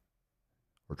message,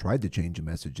 or tried to change the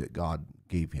message that God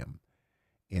gave him.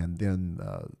 And then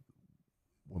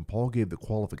when Paul gave the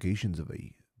qualifications of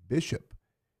a bishop,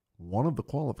 one of the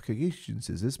qualifications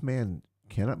is this man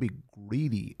cannot be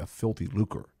greedy of filthy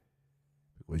lucre.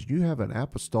 Because you have an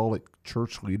apostolic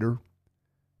church leader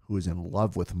who is in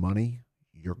love with money,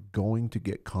 you're going to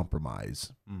get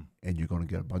compromise, and you're going to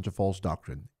get a bunch of false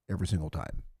doctrine every single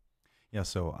time. Yeah,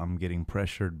 so I'm getting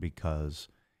pressured because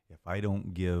if I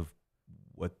don't give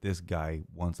what this guy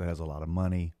wants that has a lot of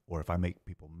money, or if I make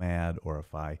people mad, or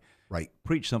if I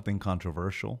preach something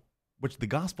controversial, which the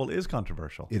gospel is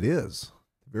controversial. It is.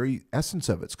 The very essence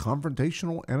of it's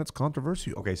confrontational and it's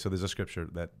controversial. Okay, so there's a scripture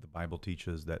that the Bible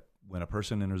teaches that when a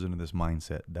person enters into this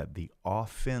mindset, that the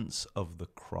offense of the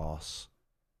cross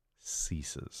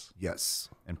ceases. Yes.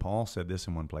 And Paul said this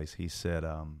in one place. He said,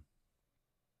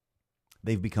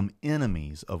 they've become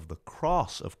enemies of the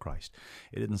cross of Christ.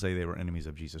 It didn't say they were enemies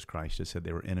of Jesus Christ. It said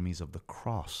they were enemies of the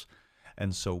cross.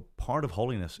 And so part of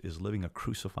holiness is living a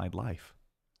crucified life.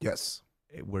 Yes.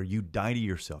 Where you die to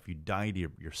yourself. You die to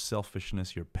your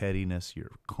selfishness, your pettiness,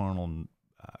 your carnal,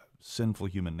 sinful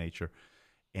human nature.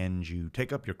 And you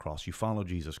take up your cross. You follow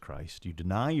Jesus Christ. You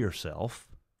deny yourself.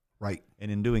 Right.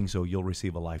 And in doing so, you'll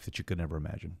receive a life that you could never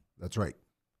imagine. That's right.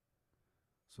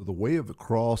 So the way of the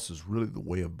cross is really the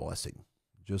way of blessing.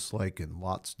 Just like in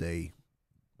Lot's day,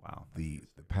 wow, the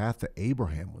path that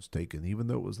Abraham was taking, even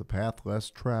though it was the path less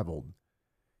traveled,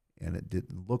 and it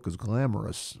didn't look as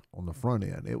glamorous on the front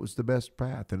end, it was the best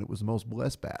path, and it was the most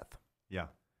blessed path. Yeah.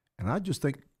 And I just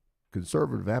think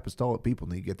conservative apostolic people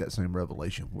need to get that same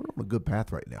revelation. We're on a good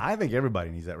path right now. I think everybody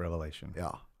needs that revelation.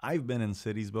 Yeah. I've been in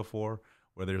cities before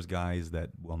where there's guys that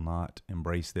will not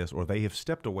embrace this, or they have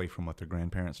stepped away from what their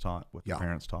grandparents taught, what their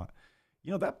parents taught.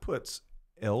 You know, that puts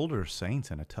elder saints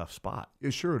in a tough spot.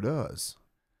 It sure does.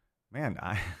 Man,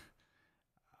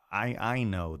 I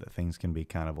know that things can be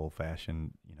kind of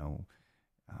old-fashioned. You know,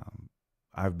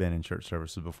 I've been in church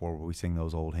services before where we sing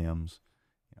those old hymns.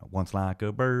 You know, once like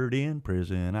a bird in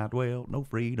prison I dwelt, no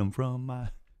freedom from my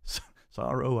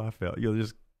sorrow I felt. You know,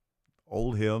 just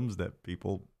old hymns that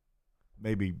people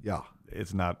maybe,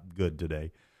 it's not good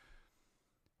today.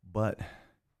 But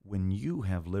when you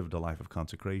have lived a life of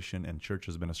consecration and church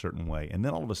has been a certain way, and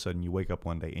then all of a sudden you wake up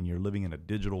one day and you're living in a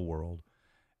digital world,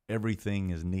 everything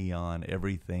is neon,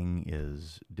 everything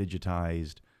is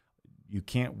digitized, you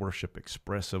can't worship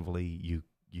expressively,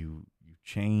 you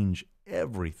change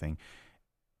everything.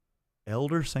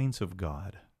 Elder saints of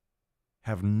God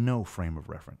have no frame of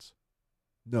reference.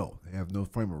 No, they have no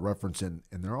frame of reference, and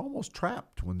they're almost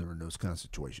trapped when they're in those kind of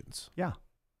situations. Yeah.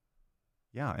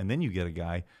 Yeah, and then you get a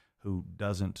guy who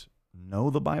doesn't know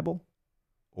the Bible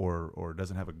or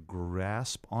doesn't have a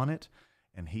grasp on it,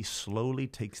 and he slowly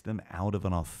takes them out of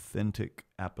an authentic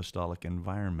apostolic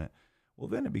environment. Well,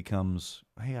 then it becomes,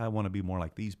 hey, I want to be more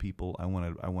like these people. I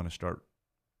want to start,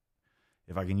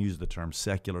 if I can use the term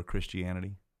secular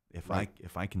Christianity, if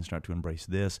I can start to embrace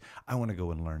this, I want to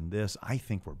go and learn this. I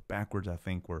think we're backwards. I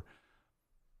think we're,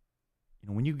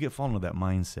 when you fall into that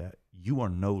mindset, you are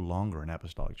no longer an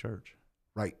apostolic church.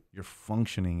 Right. You're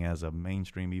functioning as a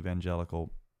mainstream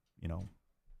evangelical,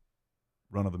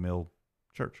 run-of-the-mill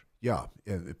church. Yeah.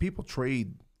 And people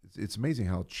trade. It's amazing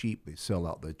how cheap they sell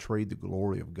out. They trade the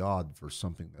glory of God for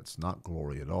something that's not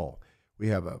glory at all. We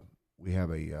have a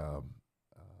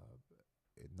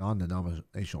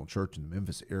non-denominational church in the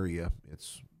Memphis area.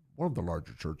 It's one of the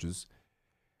larger churches.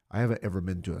 I haven't ever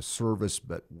been to a service,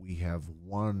 but we have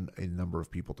won a number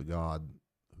of people to God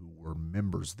who were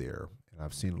members there. And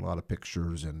I've seen a lot of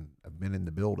pictures, and I've been in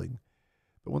the building.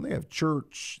 But when they have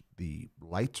church, the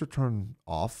lights are turned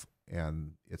off,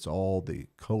 and it's all the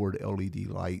colored LED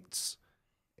lights,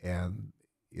 and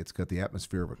it's got the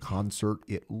atmosphere of a concert.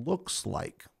 It looks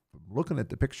like, looking at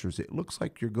the pictures, it looks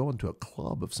like you're going to a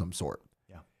club of some sort.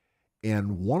 Yeah.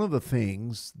 And one of the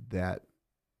things that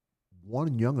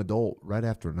one young adult right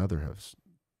after another has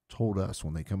told us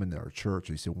when they come into our church,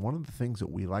 they said, one of the things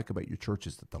that we like about your church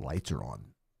is that the lights are on.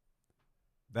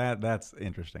 That's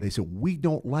interesting. They said, we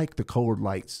don't like the colored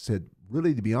lights. Said,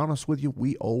 really, to be honest with you,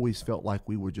 we always felt like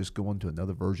we were just going to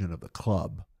another version of the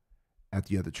club at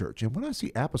the other church. And when I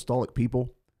see apostolic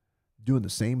people doing the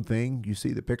same thing, you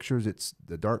see the pictures, it's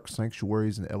the dark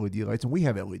sanctuaries and the LED lights. And we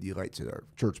have LED lights at our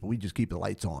church, but we just keep the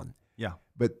lights on. Yeah.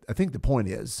 But I think the point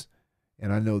is,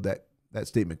 and I know that that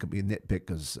statement could be a nitpick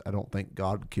because I don't think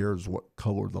God cares what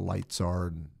color the lights are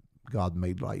and God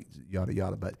made lights, yada,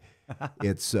 yada. But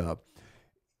it's,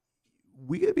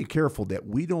 we got to be careful that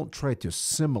we don't try to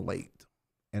assimilate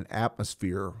an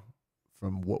atmosphere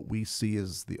from what we see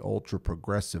as the ultra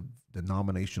progressive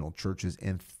denominational churches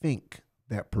and think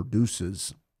that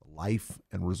produces life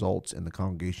and results in the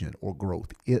congregation or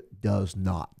growth. It does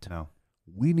not. No.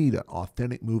 We need an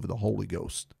authentic move of the Holy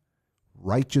Ghost.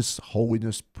 Righteous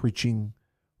holiness preaching,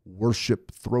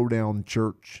 worship, throwdown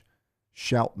church,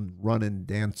 shouting, running,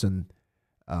 dancing.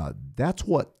 That's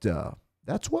what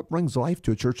brings life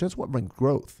to a church. That's what brings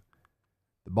growth.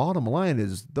 The bottom line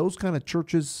is those kind of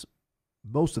churches,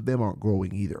 most of them aren't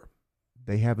growing either.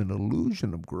 They have an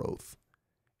illusion of growth.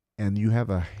 And you have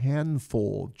a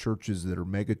handful of churches that are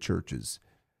mega churches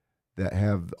that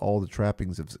have all the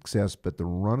trappings of success, but the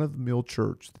run-of-the-mill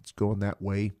church that's going that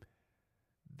way,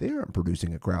 they aren't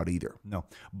producing a crowd either. No.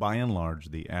 By and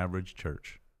large, the average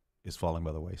church is falling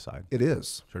by the wayside. It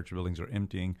is. Church buildings are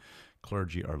emptying.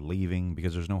 Clergy are leaving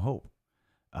because there's no hope.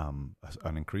 An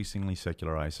increasingly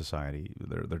secularized society,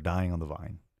 they're dying on the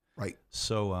vine. Right.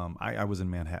 So I was in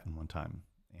Manhattan one time,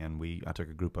 and I took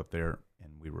a group up there,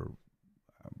 and we were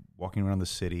walking around the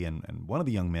city, and one of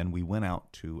the young men, we went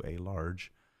out to a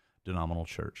large denominational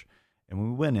church, and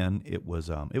when we went in, it was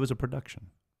a production.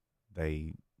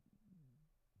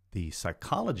 The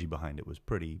psychology behind it was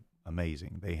pretty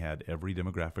amazing. They had every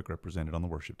demographic represented on the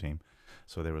worship team.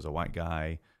 So there was a white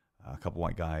guy, a couple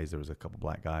white guys, there was a couple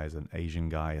black guys, an Asian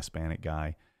guy, a Hispanic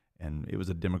guy, and it was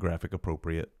a demographic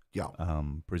appropriate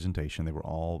presentation. They were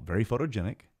all very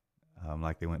photogenic,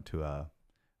 like they went to a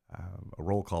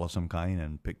roll call of some kind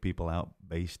and picked people out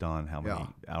based on how many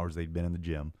hours they'd been in the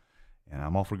gym. And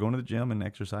I'm all for going to the gym and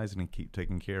exercising and keep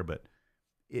taking care, but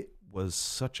it was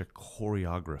such a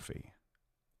choreography.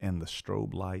 And the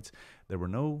strobe lights. There were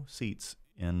no seats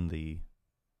in the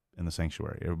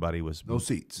sanctuary. Everybody was no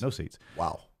seats. No seats.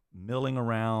 Wow. Milling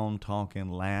around,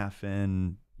 talking,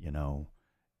 laughing.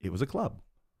 It was a club.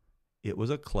 It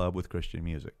was a club with Christian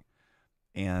music,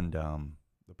 and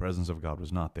the presence of God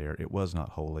was not there. It was not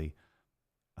holy.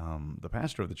 The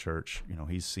pastor of the church,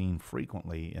 he's seen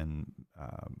frequently in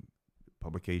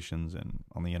publications and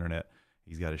on the internet.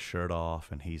 He's got his shirt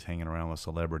off and he's hanging around with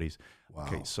celebrities. Wow.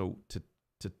 Okay, so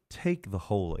to take the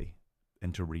holy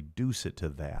and to reduce it to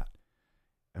that.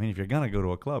 I mean, if you're going to go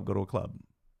to a club, go to a club.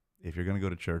 If you're going to go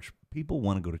to church, people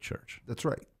want to go to church. That's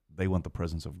right. They want the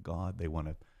presence of God. They want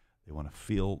to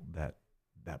feel that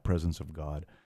presence of God.